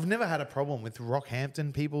I've never had a problem with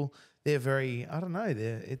Rockhampton people. They're very, I don't know,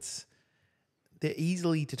 they're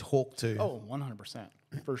easily to talk to. Oh, 100%.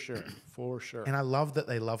 For sure. For sure. And I love that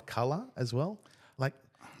they love color as well. Like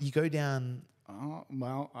you go down.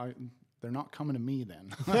 Well, they're not coming to me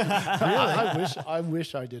then. I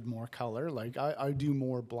wish I did more color. Like I do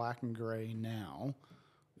more black and gray now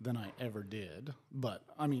than I ever did. But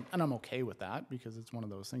I mean, and I'm okay with that because it's one of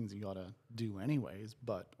those things you got to do anyways.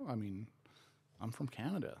 But I mean, I'm from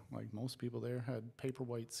Canada. Like most people there had paper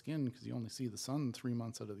white skin because you only see the sun 3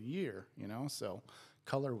 months out of the year, you know? So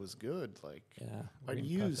color was good. Like I'd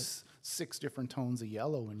use 6 different tones of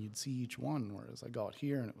yellow and you'd see each one. Whereas I got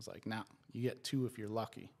here and it was like, nah, you get 2 if you're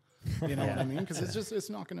lucky. You know what I mean? Because it's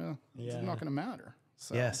not gonna matter.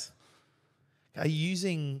 So. Yes. Are you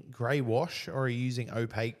using grey wash or are you using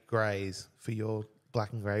opaque greys for your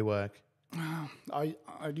black and grey work? I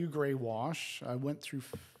do gray wash. I went through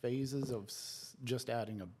phases of just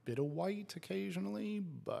adding a bit of white occasionally,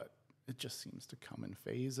 but it just seems to come in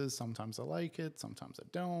phases. Sometimes I like it, sometimes I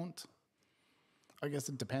don't. I guess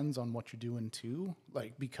it depends on what you're doing too.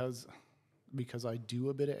 Like because I do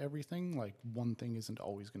a bit of everything, like one thing isn't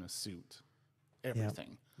always going to suit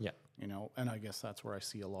everything. Yeah. You know, and I guess that's where I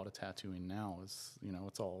see a lot of tattooing now is, you know,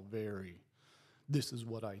 it's all very, this is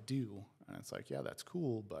what I do. And it's like, yeah, that's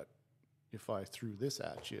cool, but if I threw this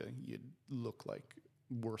at you, you'd look like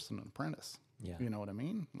worse than an apprentice. Yeah. You know what I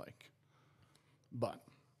mean? Like, but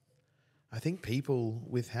I think people,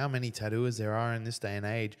 with how many tattooers there are in this day and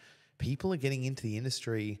age, people are getting into the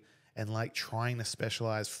industry and like trying to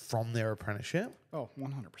specialize from their apprenticeship. oh,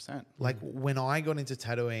 100%. Like when I got into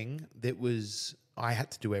tattooing, I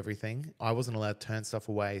had to do everything. I wasn't allowed to turn stuff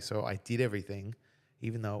away. So I did everything,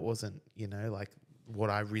 even though it wasn't, you know, like what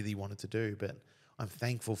I really wanted to do. But I'm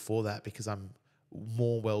thankful for that because I'm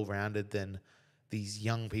more well-rounded than these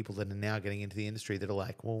young people that are now getting into the industry that are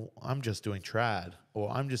like, well, I'm just doing trad,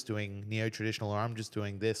 or I'm just doing neo-traditional, or I'm just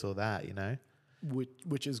doing this or that, you know?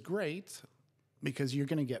 Which is great because you're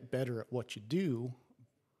going to get better at what you do,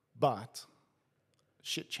 but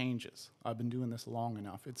shit changes. I've been doing this long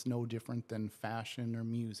enough. It's no different than fashion or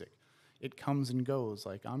music. It comes and goes.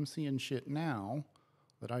 Like, I'm seeing shit now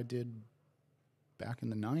that I did back in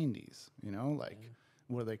the 90s, you know, like,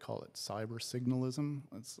 what do they call it? Cyber signalism.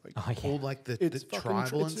 It's like All like the it's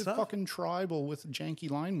tribal and it's stuff? fucking tribal with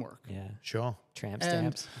janky line work. Yeah. Sure. Tramp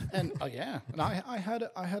And stamps. and yeah, and I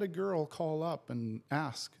had a girl call up and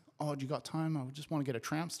ask, "Oh, do you got time? I just want to get a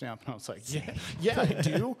tramp stamp." And I was like, "Yeah, I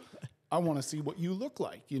do. I want to see what you look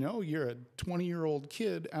like. You know, you're a 20-year-old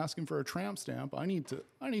kid asking for a tramp stamp. I need to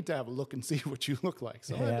have a look and see what you look like."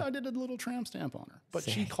 So Yeah. I did a little tramp stamp on her, but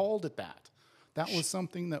she Sick. called it that. That was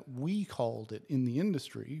something that we called it in the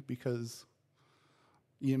industry because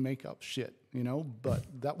you make up shit, you know, but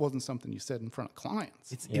that wasn't something you said in front of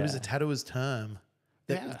clients. It was a tattooer's term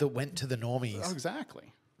that, Yeah. that went to the normies. Oh,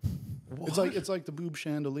 exactly. It's like the boob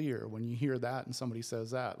chandelier. When you hear that and somebody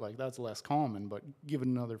says that, like, that's less common. But give it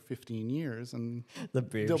another 15 years, and The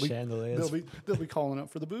boob chandeliers. they'll be calling up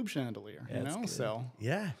for the boob chandelier. Yeah, you that's know, good. so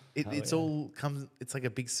Yeah. It's yeah. all comes, it's like a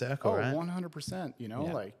big circle, oh, right? 100%. You know,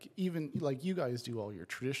 Yeah. like, even like you guys do all your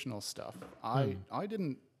traditional stuff. I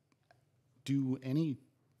didn't do any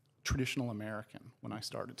traditional American when I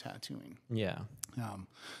started tattooing. Yeah.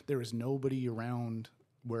 There was nobody around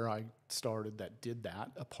where I started that did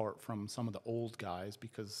that, apart from some of the old guys,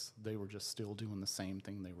 because they were just still doing the same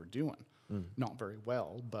thing they were doing. Not very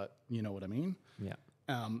well, but you know what I mean? Yeah.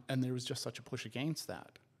 And there was just such a push against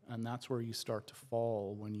that. And that's where you start to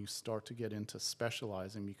fall when you start to get into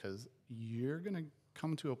specializing, because you're going to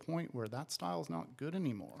come to a point where that style's not good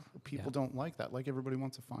anymore. People don't like that. Like, everybody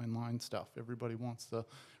wants a fine line stuff. Everybody wants the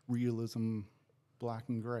realism, black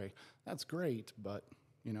and gray. That's great, but,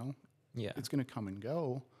 you know, Yeah. it's going to come and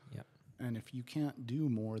go. Yeah. And if you can't do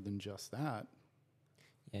more than just that,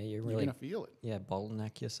 Yeah. You're you're really, going to feel it. yeah,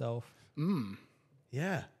 bottleneck yourself.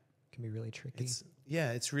 Yeah. Can be really tricky.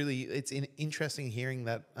 It's really interesting hearing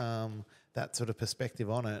that that sort of perspective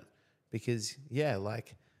on it, because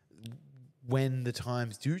like when the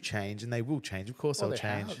times do change, and they will change, of course they'll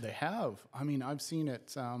change. They have. I mean, I've seen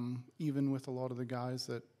it even with a lot of the guys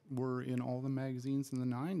that were in all the magazines in the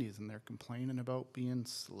 90s, and they're complaining about being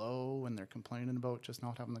slow, and they're complaining about just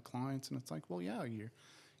not having the clients. And it's like, well, yeah,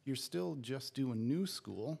 you're still just doing new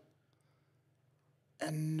school,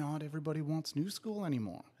 and not everybody wants new school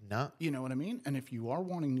anymore. No. You know what I mean? And if you are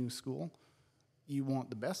wanting new school, you want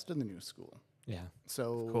the best of the new school. Yeah.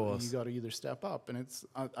 So course. you got to either step up, and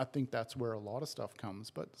I think that's where a lot of stuff comes.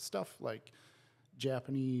 But stuff like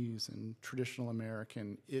Japanese and traditional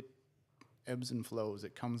American, it ebbs and flows.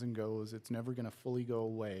 It comes and goes. It's never going to fully go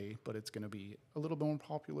away, but it's going to be a little more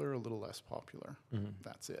popular, a little less popular.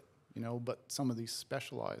 That's it. You know, but some of these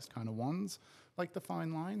specialized kind of ones, like the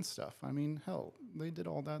fine line stuff, I mean, hell, they did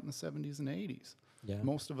all that in the 70s and 80s. Yeah.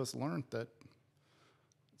 Most of us learned that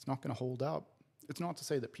it's not going to hold up. It's not to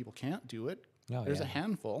say that people can't do it. Oh, There's yeah. a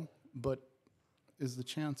handful, but is the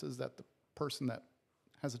chances that the person that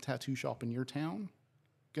has a tattoo shop in your town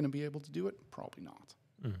going to be able to do it? Probably not.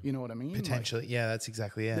 You know what I mean? Potentially. Yeah, that's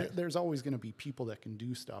exactly it. There's always going to be people that can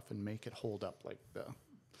do stuff and make it hold up, like the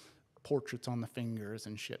portraits on the fingers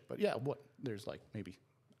and shit. But yeah, there's like maybe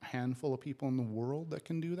a handful of people in the world that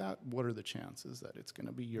can do that. What are the chances that it's going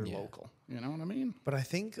to be your local? You know what I mean? But I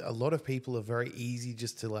think a lot of people are very easy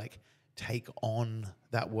just to like take on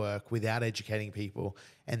that work without educating people,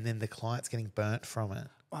 and then the client's getting burnt from it.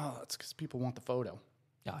 Well, it's because people want the photo.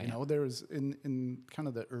 Oh, You yeah. know, there was in kind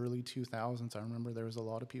of the early 2000s, I remember there was a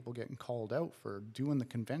lot of people getting called out for doing the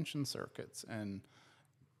convention circuits and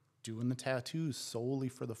doing the tattoos solely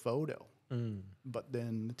for the photo. But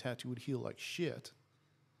then the tattoo would heal like shit.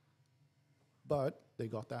 But they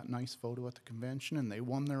got that nice photo at the convention and they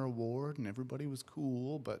won their award and everybody was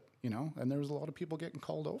cool. But, you know, and there was a lot of people getting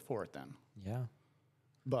called out for it then. Yeah.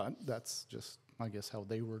 But that's just, I guess, how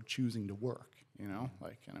they were choosing to work, you know?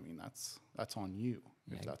 Like, and I mean, that's on you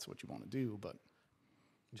if that's what you want to do. But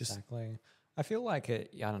Exactly. I feel like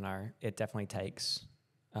it, I don't know, it definitely takes,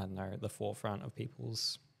 I don't know, the forefront of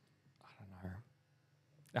people's, I don't know,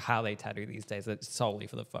 how they tattoo these days. It's solely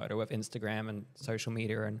for the photo with Instagram and social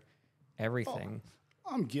media and everything.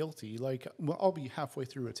 I'm guilty. Like, well, I'll be halfway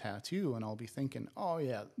through a tattoo and I'll be thinking, oh,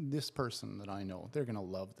 yeah, this person that I know, they're going to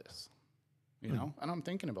love this. You know? And I'm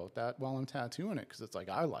thinking about that while I'm tattooing it because it's like,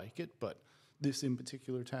 I like it, but this in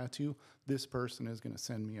particular tattoo, this person is going to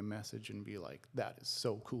send me a message and be like, that is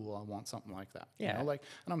so cool. I want something like that. Yeah. You know, like,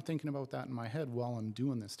 and I'm thinking about that in my head while I'm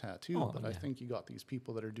doing this tattoo. Oh, but I yeah. think you got these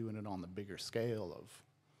people that are doing it on the bigger scale of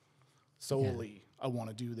solely, I want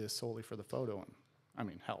to do this solely for the photo. And I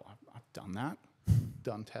mean, hell, I've done that.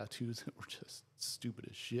 Done tattoos that were just stupid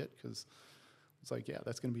as shit because it's like, yeah,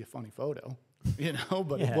 that's going to be a funny photo, you know,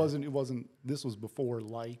 but Yeah. it wasn't, this was before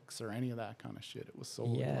likes or any of that kind of shit. It was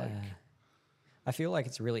solely like, I feel like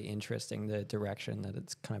it's really interesting the direction that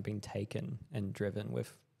it's kind of been taken and driven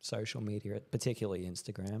with social media, particularly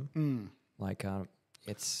Instagram. Like,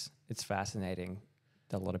 it's fascinating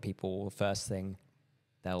that a lot of people, the first thing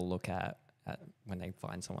they'll look at when they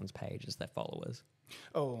find someone's page is their followers.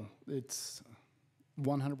 oh, it's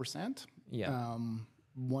 100%. Yeah.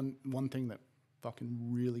 One thing that fucking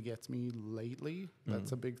really gets me lately,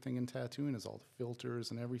 that's a big thing in tattooing, is all the filters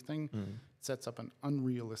and everything. It sets up an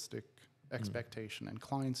unrealistic expectation, and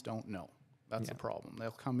clients don't know. That's the problem.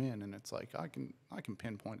 They'll come in and it's like, I can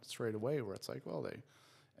pinpoint it straight away, where it's like, well, they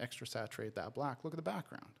extra saturate that black. Look at the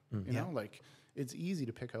background. You know, like, it's easy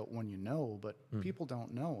to pick out when you know, but people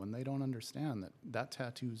don't know, and they don't understand that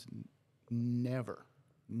tattoo's never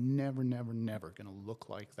going to look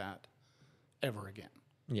like that ever again.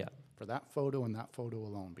 Yeah. For that photo and that photo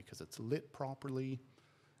alone, because it's lit properly,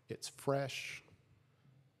 it's fresh.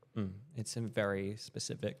 It's in very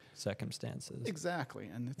specific circumstances. Exactly,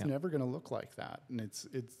 and it's never going to look like that. And it's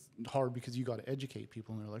hard because you got to educate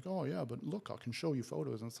people, and they're like, oh yeah, but look, I can show you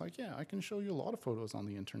photos. And it's like, yeah, I can show you a lot of photos on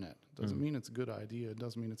the internet. Doesn't mean it's a good idea. It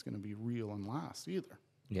doesn't mean it's going to be real and last either.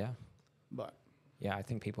 Yeah. But Yeah, I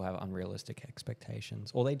think people have unrealistic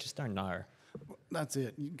expectations, or they just don't know. that's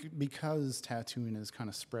it. Because tattooing is kind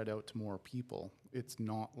of spread out to more people, it's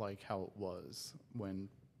not like how it was when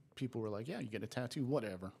people were like, yeah, you get a tattoo,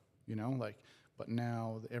 whatever, you know, like, but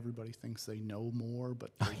now everybody thinks they know more,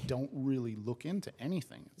 but they don't really look into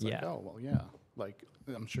anything. It's like, oh, well, yeah. Like,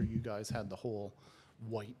 I'm sure you guys had the whole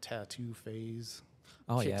white tattoo phase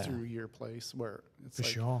kick through your place where it's For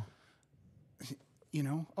like, sure. you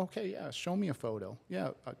know, okay, yeah, show me a photo. Yeah,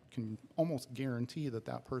 I can almost guarantee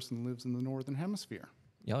that person lives in the Northern Hemisphere.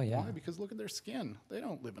 Oh, yeah. Why? Because look at their skin. They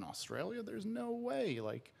don't live in Australia. There's no way.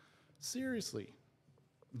 Like, seriously.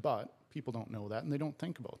 But people don't know that, and they don't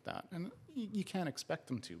think about that. And you can't expect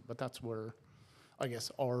them to. But that's where, I guess,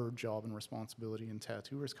 our job and responsibility in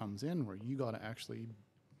tattooers comes in, where you got to actually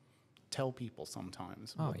tell people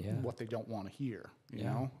sometimes what they don't want to hear, you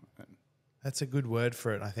know? And That's a good word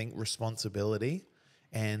for it. I think responsibility.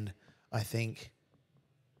 And I think,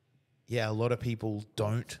 yeah, a lot of people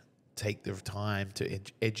don't take the time to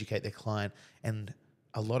educate their client. And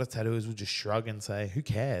a lot of tattooers will just shrug and say, who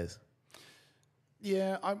cares?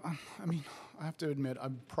 yeah, I mean, I have to admit,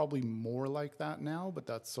 I'm probably more like that now, but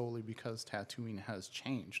that's solely because tattooing has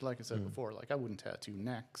changed. Like I said before, like, I wouldn't tattoo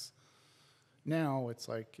necks. Now it's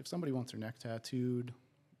like, if somebody wants their neck tattooed,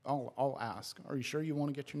 I'll ask, are you sure you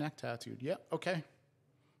want to get your neck tattooed? Yeah, okay.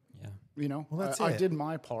 Yeah. You know, Well, that's I it. did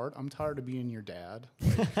my part. I'm tired of being your dad.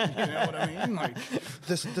 Like, you know what I mean? Like,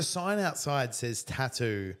 The sign outside says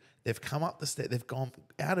tattoo. They've come up the stairs. They've gone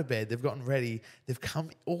out of bed. They've gotten ready. They've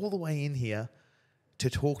come all the way in here to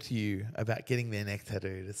talk to you about getting their neck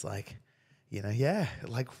tattooed. It's like, you know, yeah,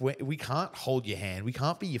 like we can't hold your hand. We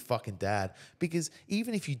can't be your fucking dad, because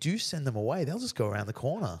even if you do send them away, they'll just go around the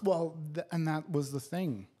corner. well, and that was the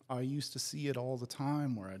thing. I used to see it all the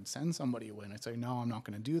time where I'd send somebody away and I'd say, no, I'm not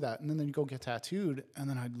going to do that. And then they'd go get tattooed, and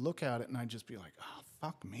then I'd look at it and I'd just be like, oh,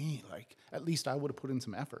 fuck me. Like, at least I would have put in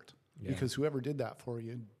some effort, because whoever did that for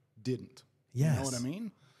you didn't. Yes. You know what I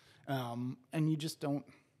mean? And you just don't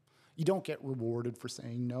get rewarded for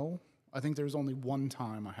saying no. I think there was only one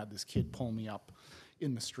time I had this kid pull me up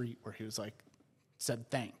in the street where he was like, said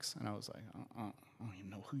thanks. And I was like, I don't even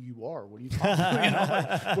know who you are. What are you talking about? You know,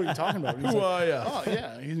 like, what are you talking about? And he's Who like, are ya? oh,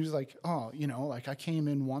 yeah. He was like, oh, you know, like, I came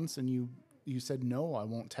in once and you said, no, I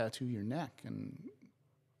won't tattoo your neck. And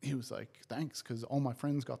he was like, thanks, because all my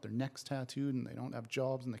friends got their necks tattooed and they don't have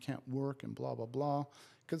jobs and they can't work and blah, blah, blah,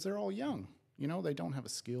 because they're all young. You know, they don't have a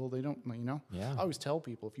skill. They don't, you know. Yeah. I always tell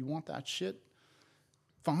people, if you want that shit,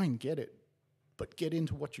 fine, get it. But get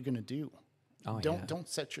into what you're going to do. Oh, Don't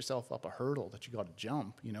set yourself up a hurdle that you got to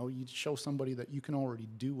jump. You know, you show somebody that you can already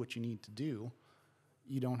do what you need to do.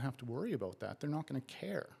 You don't have to worry about that. They're not going to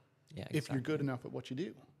care if you're good enough at what you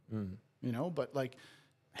do. You know, but like,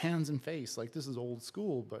 hands and face, like, this is old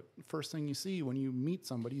school, but first thing you see when you meet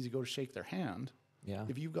somebody is you go to shake their hand. Yeah.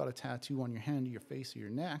 If you've got a tattoo on your hand, your face, or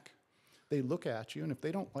your neck, they look at you, and if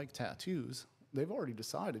they don't like tattoos, they've already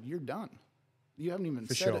decided you're done. You haven't even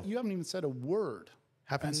said sure. You haven't even said a word.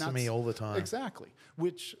 Happens And to me that's- all the time. Exactly.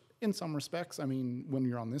 Which in some respects, I mean, when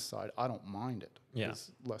you're on this side, I don't mind it. Yeah.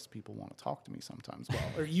 Because less people want to talk to me sometimes. Well,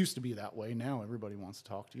 or it used to be that way. Now everybody wants to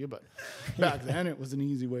talk to you. But back then, it was an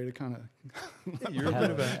easy way to kind of You're a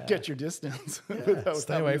bit of a get your distance. Without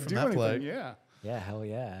stay having away to from do that anything. bloke. Yeah. Yeah, hell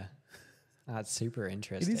yeah. That's super It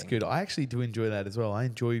interesting. is good. I actually do enjoy that as well. I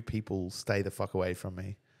enjoy people stay the fuck away from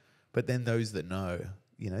me. But then those that know,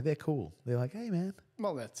 you know, they're cool. They're like, hey, man.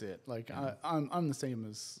 Well, that's it. Like, I'm the same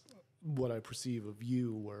as what I perceive of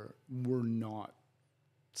you, where we're not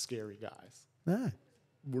scary guys. No.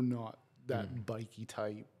 We're not that bikey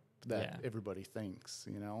type that Yeah. everybody thinks,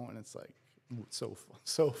 you know? And it's like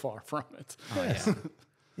so far from it. Oh, yeah.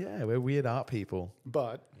 Yeah, we're weird art people.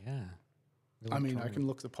 But, Yeah. I mean, I can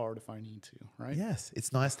look the part if I need to, right? Yes.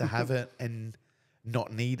 It's nice to have it and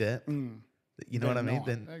not need it. You know what I mean? Not.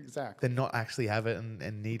 Then Exactly. Then not actually have it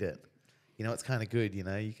and need it. You know, it's kind of good. You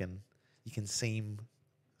know, you can seem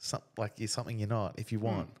like you're something you're not if you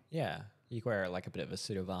want. Yeah. You wear like a bit of a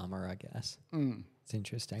suit of armor, I guess. It's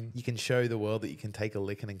interesting. You can show the world that you can take a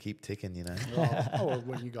licking and keep ticking. You know. Or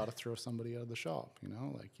when you got to throw somebody out of the shop, you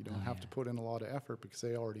know, like you don't have to put in a lot of effort because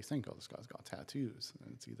they already think, oh, this guy's got tattoos.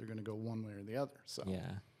 And it's either going to go one way or the other. So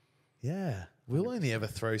Yeah. Yeah, we'll only ever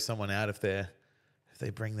throw someone out if they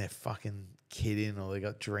bring their fucking kid in or they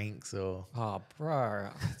got drinks or Oh, bro.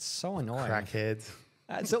 It's so annoying. crackheads.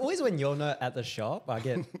 It's always when you're not at the shop, I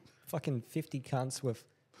get fucking 50 cunts with...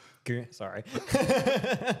 Sorry.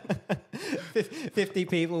 50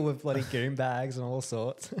 people with bloody goon bags and all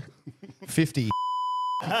sorts. 50.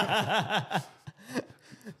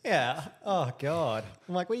 Yeah. Oh, God.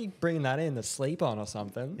 I'm like, what are you bringing that in to sleep on or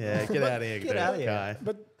something? Yeah, get out of here, Get out of here. guy.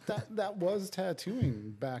 But that was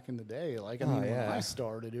tattooing back in the day. Like, I mean, when I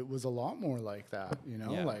started, it was a lot more like that, you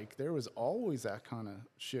know? Yeah. Like, there was always that kind of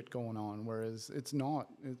shit going on, whereas it's not,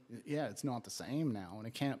 it's not the same now, and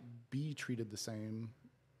it can't be treated the same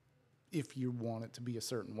if you want it to be a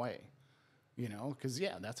certain way, you know? Because,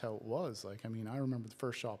 yeah, that's how it was. Like, I mean, I remember the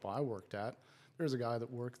first shop I worked at, there was a guy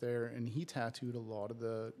that worked there, and he tattooed a lot of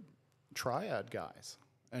the triad guys,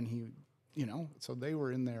 and he, you know, so they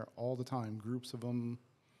were in there all the time, groups of them.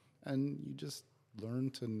 And you just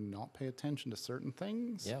learn to not pay attention to certain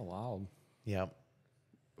things. Yeah, wow. Yeah.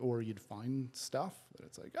 Or you'd find stuff that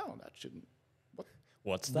it's like, oh, that shouldn't.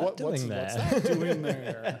 What's that doing there? What's that doing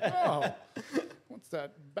there? Oh, what's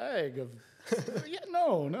that bag of? Yeah,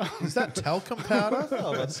 no. Is that talcum powder?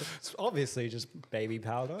 Oh, it's obviously just baby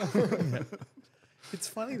powder. It's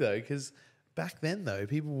funny though, because back then though,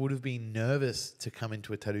 people would have been nervous to come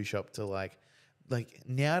into a tattoo shop to like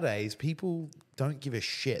nowadays, people don't give a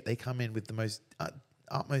shit. They come in with the most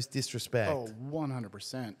utmost disrespect. Oh,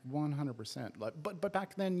 100%, 100%. Like, but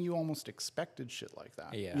back then you almost expected shit like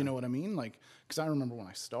that. Yeah. You know what I mean? Like, because I remember when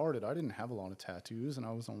I started, I didn't have a lot of tattoos, and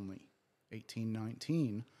I was only 18,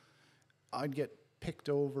 19. I'd get picked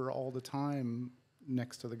over all the time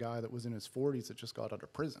next to the guy that was in his 40s that just got out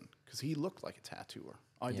of prison because he looked like a tattooer.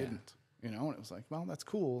 I didn't. You know, and it was like, well, that's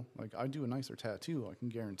cool. Like, I do a nicer tattoo, I can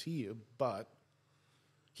guarantee you, but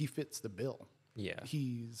he fits the bill. Yeah.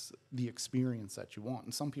 He's the experience that you want.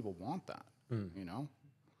 And some people want that, you know?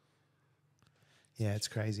 Yeah, it's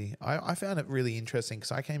crazy. I found it really interesting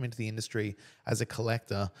because I came into the industry as a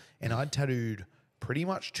collector and I'd tattooed pretty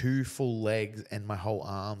much 2 full legs and my whole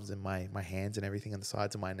arms and my hands and everything on the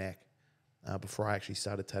sides of my neck before I actually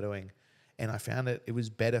started tattooing. And I found it was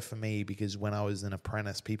better for me because when I was an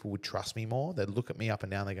apprentice, people would trust me more. They'd look at me up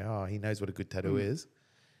and down. They go, oh, he knows what a good tattoo is.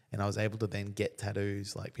 And I was able to then get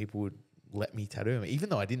tattoos. Like people would let me tattoo them, even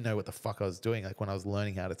though I didn't know what the fuck I was doing. Like when I was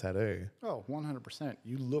learning how to tattoo. Oh, 100%.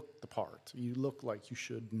 You look the part. You look like you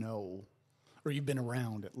should know, or you've been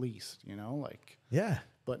around at least, you know? Like, Yeah.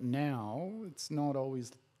 but now it's not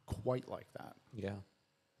always quite like that. Yeah.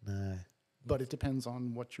 No. But it depends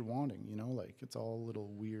on what you're wanting, you know? Like it's all little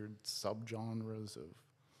weird subgenres of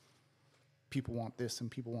people want this and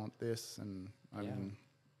people want this. And I mean,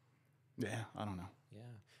 yeah, I don't know. Yeah.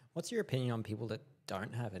 What's your opinion on people that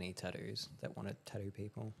don't have any tattoos that want to tattoo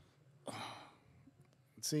people?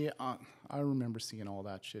 See, I remember seeing all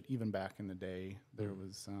that shit. Even back in the day, there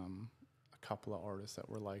was a couple of artists that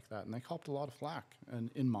were like that, and they copped a lot of flack.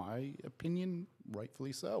 And in my opinion,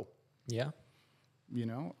 rightfully so. Yeah. You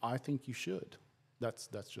know, I think you should. That's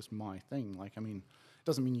just my thing. Like, I mean, it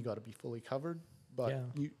doesn't mean you got to be fully covered, but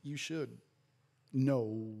you should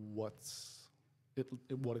know what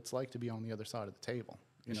it's like to be on the other side of the table.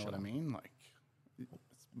 You know what I mean? Like,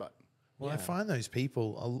 but. Well, I find those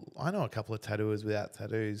people, I know a couple of tattooers without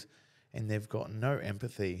tattoos and they've got no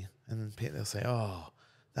empathy. And then they'll say, oh,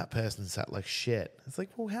 that person sat like shit. It's like,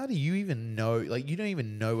 well, how do you even know? Like, you don't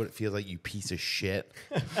even know what it feels like, you piece of shit.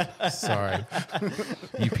 Sorry.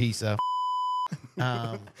 You piece of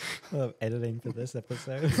Editing for this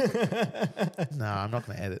episode. No, I'm not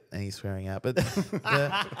going to edit any swearing out. But,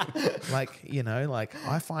 like, you know, like,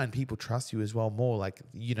 I find people trust you as well more. Like,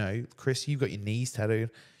 you know, Chris, you've got your knees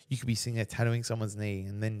tattooed. You could be sitting there tattooing someone's knee,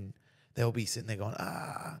 and then they'll be sitting there going,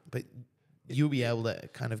 but you'll be able to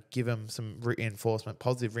kind of give them some reinforcement,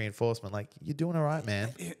 positive reinforcement. Like, you're doing all right, man.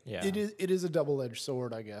 It is a double-edged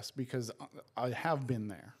sword, I guess, because I have been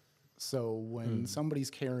there. So when somebody's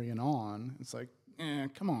carrying on, it's like,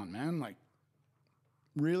 come on, man. Like,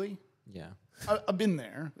 really? Yeah. I've been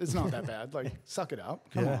there. It's not that bad. Like, suck it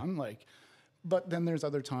up. Come on. Like, but then there's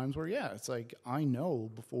other times where, it's like, I know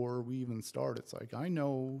before we even start, it's like, I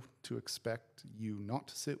know to expect you not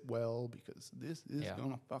to sit well because this is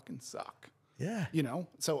going to fucking suck. Yeah. You know?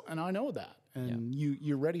 So, and I know that. And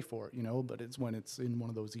you're ready for it, you know? But it's when it's in one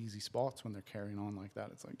of those easy spots when they're carrying on like that.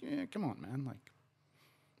 It's like, come on, man. Like,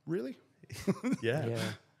 really? Yeah.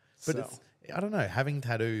 But it's, I don't know, having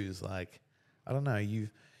tattoos, like, I don't know, you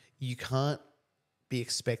can't be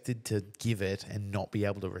expected to give it and not be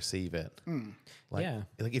able to receive it. Like,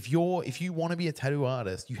 like if you want to be a tattoo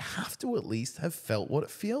artist, you have to at least have felt what it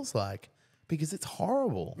feels like, because it's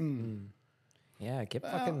horrible. Yeah, get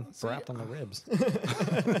fucking wrapped on the ribs.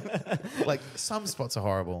 Like, some spots are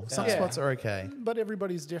horrible. Some spots are okay. But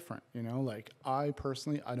everybody's different, you know? Like, I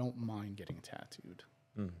personally, I don't mind getting tattooed.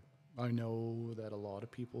 I know that a lot of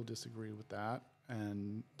people disagree with that.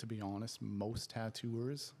 And to be honest, most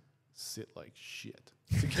tattooers sit like shit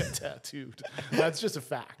to get tattooed. That's just a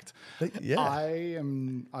fact.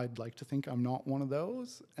 I'd like to think I'm not one of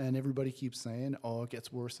those. And everybody keeps saying, oh, it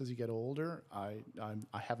gets worse as you get older. I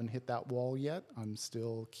haven't hit that wall yet. I'm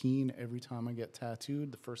still keen every time I get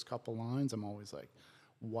tattooed. The first couple lines, I'm always like,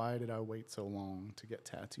 why did I wait so long to get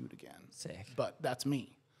tattooed again? Sick. But that's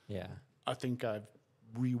me. Yeah. I think I've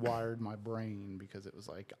rewired my brain because it was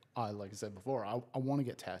like I said before, I want to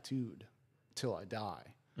get tattooed till I die.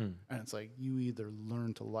 And it's like, you either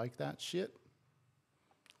learn to like that shit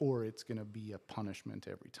or it's going to be a punishment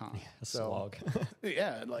every time. A slog.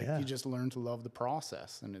 You just learn to love the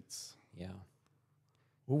process, and it's... Yeah.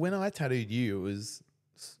 Well, when I tattooed you, it was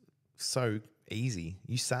so easy.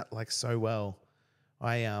 You sat like so well.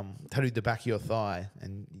 I tattooed the back of your thigh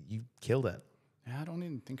and you killed it. Yeah, I don't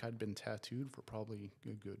even think I'd been tattooed for probably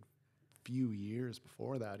a good few years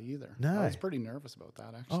before that either. No. I was pretty nervous about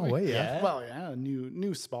that, actually. Oh, well, yeah. Well, yeah,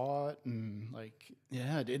 new spot, and like,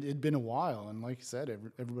 it'd been a while, and like you said,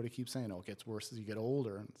 everybody keeps saying, oh, it gets worse as you get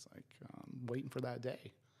older, and it's like, waiting for that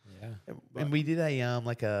day. Yeah. And we did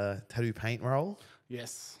a tattoo paint roll.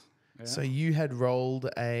 Yes. Yeah. So you had rolled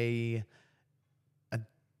a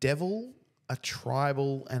devil, a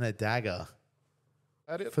tribal, and a dagger.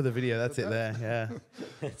 For the video, that's it there, yeah.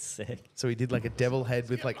 That's sick. So we did like a devil head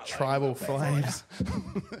with like tribal flames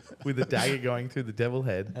with a dagger going through the devil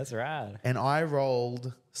head. That's rad. And I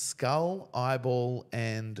rolled skull, eyeball,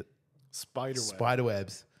 and spider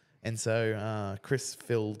webs. And so Chris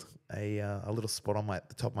filled a little spot on the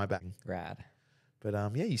top of my back. Rad.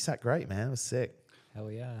 But you sat great, man. It was sick.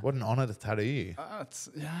 Hell yeah. What an honor to tattoo you.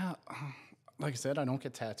 Like I said, I don't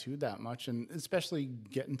get tattooed that much, and especially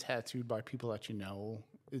getting tattooed by people that you know,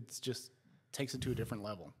 it's just takes it to a different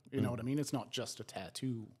level. You know what I mean? It's not just a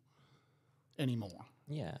tattoo anymore.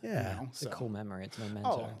 Yeah. Yeah. You know, it's a cool memory. It's a memento.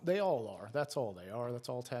 Oh, they all are. That's all they are. That's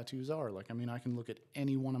all tattoos are. Like, I mean, I can look at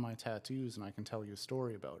any one of my tattoos and I can tell you a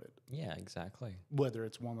story about it. Yeah, exactly. Whether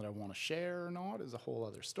it's one that I want to share or not is a whole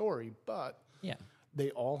other story, but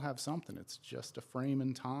they all have something. It's just a frame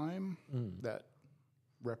in time that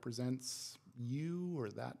represents you or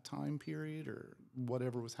that time period or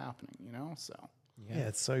whatever was happening, you know? So yeah,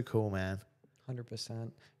 it's so cool, man.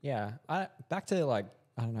 100%. Yeah. Back to like,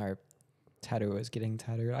 I don't know, tattooers getting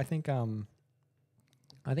tattooed. I think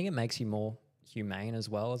it makes you more humane as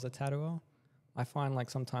well as a tattooer. I find like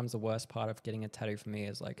sometimes the worst part of getting a tattoo for me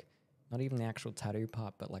is like not even the actual tattoo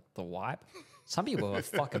part, but like the wipe. Some people are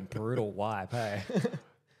fucking brutal wipe, hey.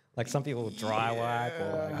 Like some people dry wipe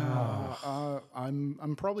or like,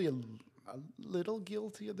 I'm probably a little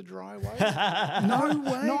guilty of the dry wipe. No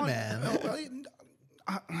way, man.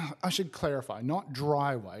 I should clarify, not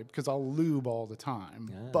dry wipe, because I'll lube all the time,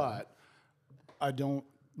 but I don't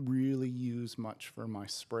really use much for my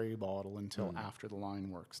spray bottle until after the line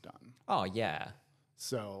work's done. Oh, yeah.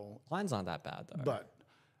 So lines aren't that bad, though. But,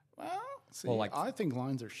 well, see, I think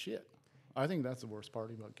lines are shit. I think that's the worst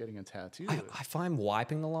part about getting a tattoo. I find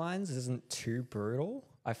wiping the lines isn't too brutal.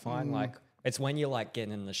 I find like It's when you're like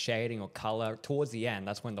getting in the shading or color towards the end.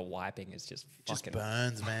 That's when the wiping is just Just fucking.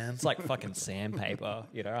 burns, man. It's like fucking sandpaper.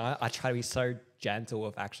 You know, I try to be so gentle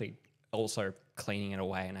with actually also cleaning it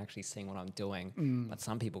away and actually seeing what I'm doing. But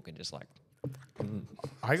some people can just like.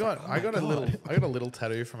 I got a little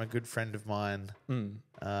tattoo from a good friend of mine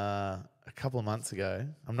a couple of months ago.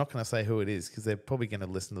 I'm not going to say who it is because they're probably going to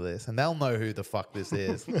listen to this and they'll know who the fuck this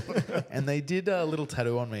is. And they did a little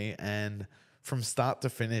tattoo on me, and from start to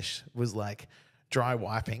finish was like dry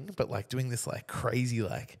wiping, but like doing this like crazy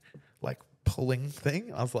like pulling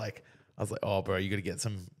thing. I was like, oh bro, you got to get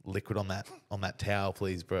some liquid on that towel,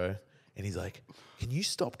 please, bro. And he's like, can you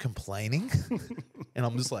stop complaining? And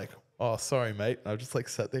I'm just like, oh, sorry, mate. And I just like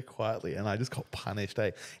sat there quietly and I just got punished,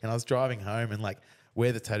 eh? And I was driving home and like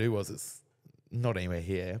where the tattoo was, it's not anywhere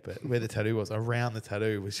here, but where the tattoo was, around the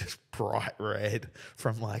tattoo was just bright red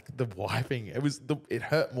from like the wiping. It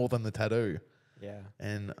hurt more than the tattoo. Yeah.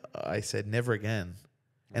 And I said, never again.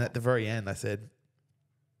 And at the very end, I said,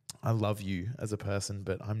 I love you as a person,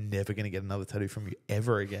 but I'm never going to get another tattoo from you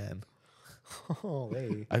ever again.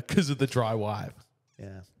 Holy. Because of the dry wipe.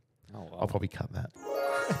 Yeah. Oh, wow. I'll probably cut that.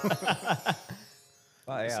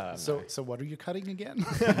 Well, yeah. So what are you cutting again?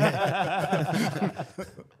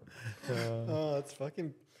 Oh,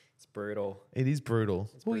 it's brutal. It is brutal.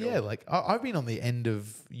 Well, yeah, like I've been on the end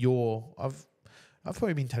of I've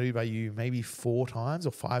probably been tattooed by you maybe 4 times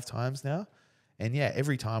or 5 times now. And yeah,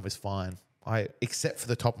 every time was fine. Except for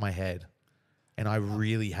the top of my head. And I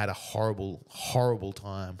really had a horrible, horrible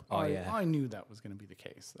time. Oh, yeah. I knew that was going to be the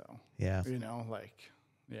case, though. Yeah. You know, like,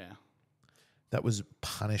 yeah. That was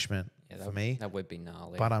punishment for me. That would be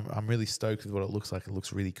gnarly. But I'm really stoked with what it looks like. It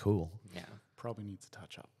looks really cool. Yeah. Probably needs a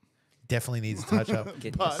touch up. Definitely needs a touch up.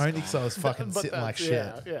 Only because I was fucking sitting like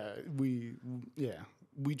shit. Yeah.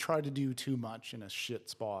 We try to do too much in a shit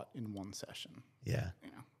spot in one session. Yeah.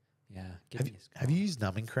 Yeah. Have you used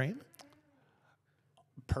numbing cream?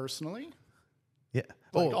 Personally, Yeah.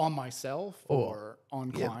 like on myself or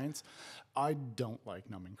on clients, I don't like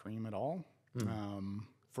numbing cream at all.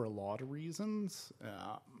 For a lot of reasons.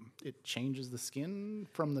 It changes the skin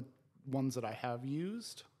from the ones that I have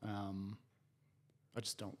used. I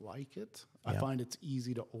just don't like it. I find it's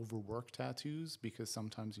easy to overwork tattoos because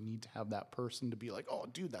sometimes you need to have that person to be like, oh,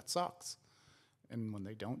 dude, that sucks. And when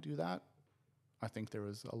they don't do that, I think there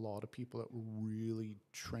was a lot of people that were really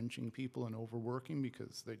trenching people and overworking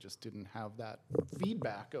because they just didn't have that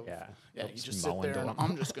feedback of, you just sit there and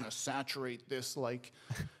I'm just going to saturate this, like,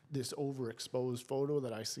 this overexposed photo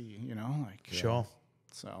that I see, you know? Like, Sure.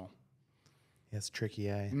 So. Yeah, it's tricky,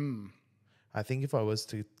 eh? I think if I was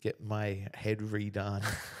to get my head redone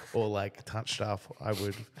or like touched up, I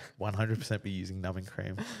would 100% be using numbing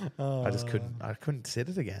cream. I just couldn't sit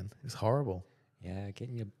it again. It was horrible. Yeah,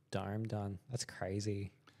 getting your dome done. That's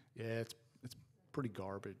crazy. Yeah, it's pretty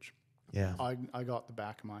garbage. Yeah. I got the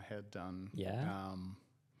back of my head done. Yeah.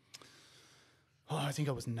 I think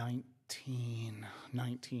I was 19.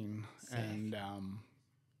 Sick. And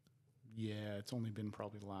it's only been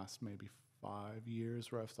probably the last maybe 5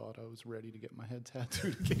 years where I've thought I was ready to get my head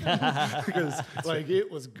tattooed again because like it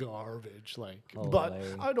was garbage. Like, but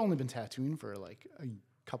I'd only been tattooing for like a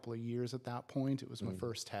couple of years at that point. It was my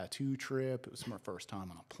first tattoo trip. It was my first time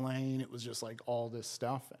on a plane. It was just like all this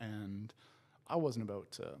stuff, and I wasn't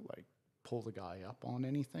about to like pull the guy up on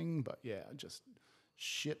anything. But yeah, just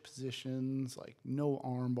shit positions, like no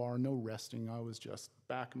arm bar, no resting. I was just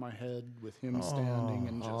back of my head with him standing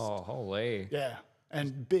and just holy. Yeah,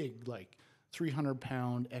 and big like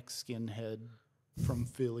 300-pound ex-skinhead from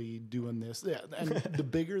Philly doing this. Yeah, and the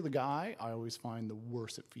bigger the guy, I always find the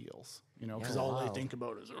worse it feels. You know, because all they think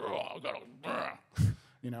about is, I gotta,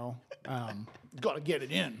 you know, gotta get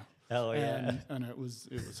it in. Hell yeah! And it was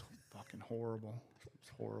fucking horrible. It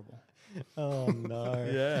was horrible. Oh no!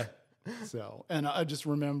 Yeah. So, and I just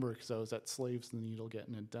remember because I was at Slaves to the Needle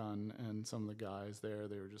getting it done, and some of the guys there,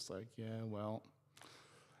 they were just like, yeah, well.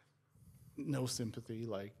 No sympathy,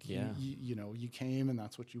 like you know, you came and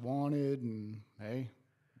that's what you wanted, and hey,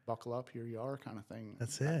 buckle up, here you are, kind of thing.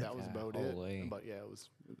 That's it. That was about it. But yeah, it was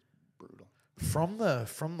brutal. From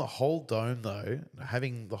the whole dome though,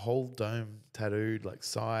 having the whole dome tattooed, like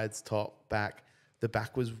sides, top, back, the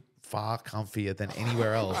back was far comfier than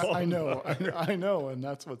anywhere else. I know, and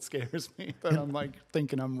that's what scares me. That I'm like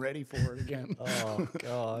thinking I'm ready for it again. Oh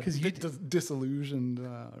god, because you disillusioned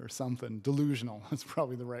or something. Delusional is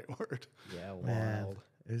probably the right word. Yeah, wild. Man,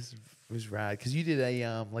 it was rad because you did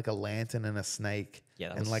a like a lantern and a snake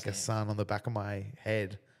and like a sun on the back of my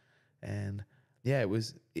head, and yeah, it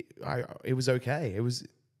was okay.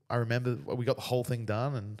 I remember we got the whole thing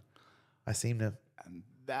done, and I seemed to.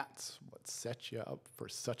 that's what sets you up for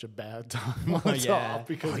such a bad time on yeah. top,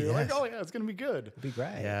 because Oh, you're like, yes. oh yeah, it's gonna be good. It'd be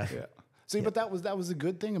great. Yeah. Yeah. See, but that was a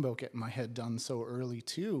good thing about getting my head done so early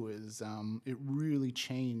too. Is it really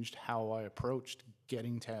changed how I approached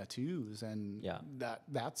getting tattoos and Yeah.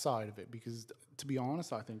 that side of it. Because to be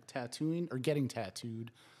honest, I think tattooing or getting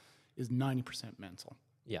tattooed is 90% mental.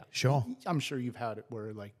 Yeah. Sure. I'm sure you've had it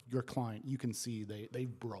where like your client, you can see they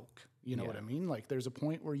broke. You know what I mean? Like there's a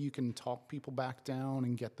point where you can talk people back down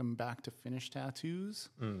and get them back to finish tattoos.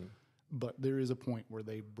 But there is a point where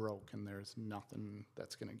they broke and there's nothing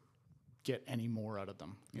that's going to get any more out of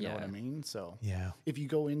them. You know what I Yeah. mean? So Yeah. if you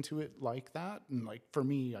go into it like that, and like for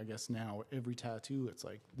me, I guess now every tattoo, it's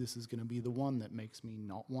like, this is going to be the one that makes me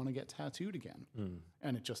not want to get tattooed again.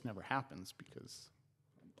 And it just never happens because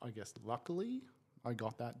I guess luckily I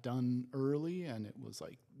got that done early and it was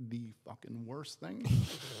like the fucking worst thing.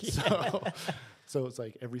 So it's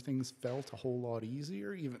like everything's felt a whole lot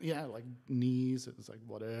easier. Even, like knees, it was like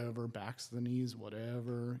whatever, backs to the knees,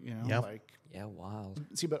 whatever, you know, Yep. like, Yeah. Wild.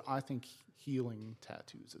 see, but I think healing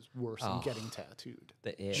tattoos is worse than getting tattooed.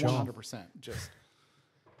 The itch. Sure. 100%.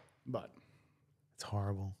 But It's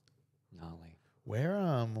horrible. Gnarly.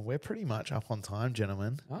 We're pretty much up on time,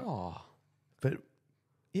 gentlemen. Oh. But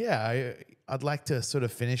yeah, I'd like to sort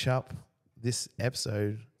of finish up this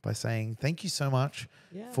episode by saying thank you so much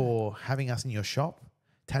for having us in your shop,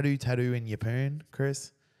 tattoo in Yeppoon,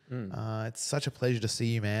 Chris. It's such a pleasure to see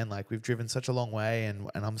you, man. Like we've driven such a long way, and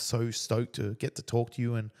I'm so stoked to get to talk to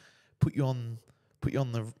you and put you on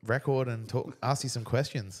the record and ask you some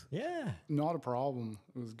questions. Yeah. not a problem.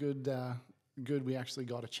 It was good. Good we actually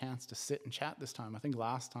got a chance to sit and chat this time. I think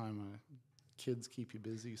last time kids keep you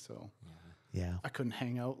busy, so Yeah. I couldn't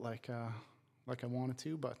hang out like I wanted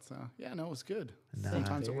to. But it was good. Nah.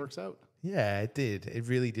 Sometimes it works out. Yeah, it did. It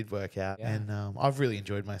really did work out, Yeah. and I've really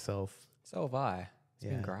enjoyed myself. So have I. It's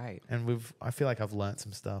been great. And I feel like I've learnt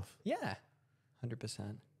some stuff. Yeah.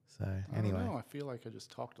 100%. So I anyway, don't know. I feel like I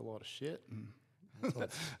just talked a lot of shit. And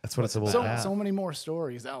that's what it's all about. so many more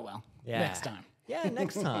stories. Oh well. Yeah. Next time. Yeah.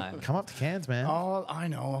 Next time. Come up to Cairns, man. Oh, I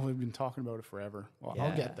know. We've been talking about it forever. Well, I'll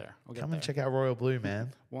Yeah. get there. Come and check out Royal Blue,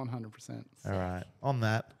 man. 100%. All right. On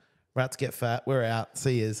that, rats get fat. We're out.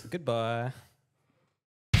 See yous. Goodbye.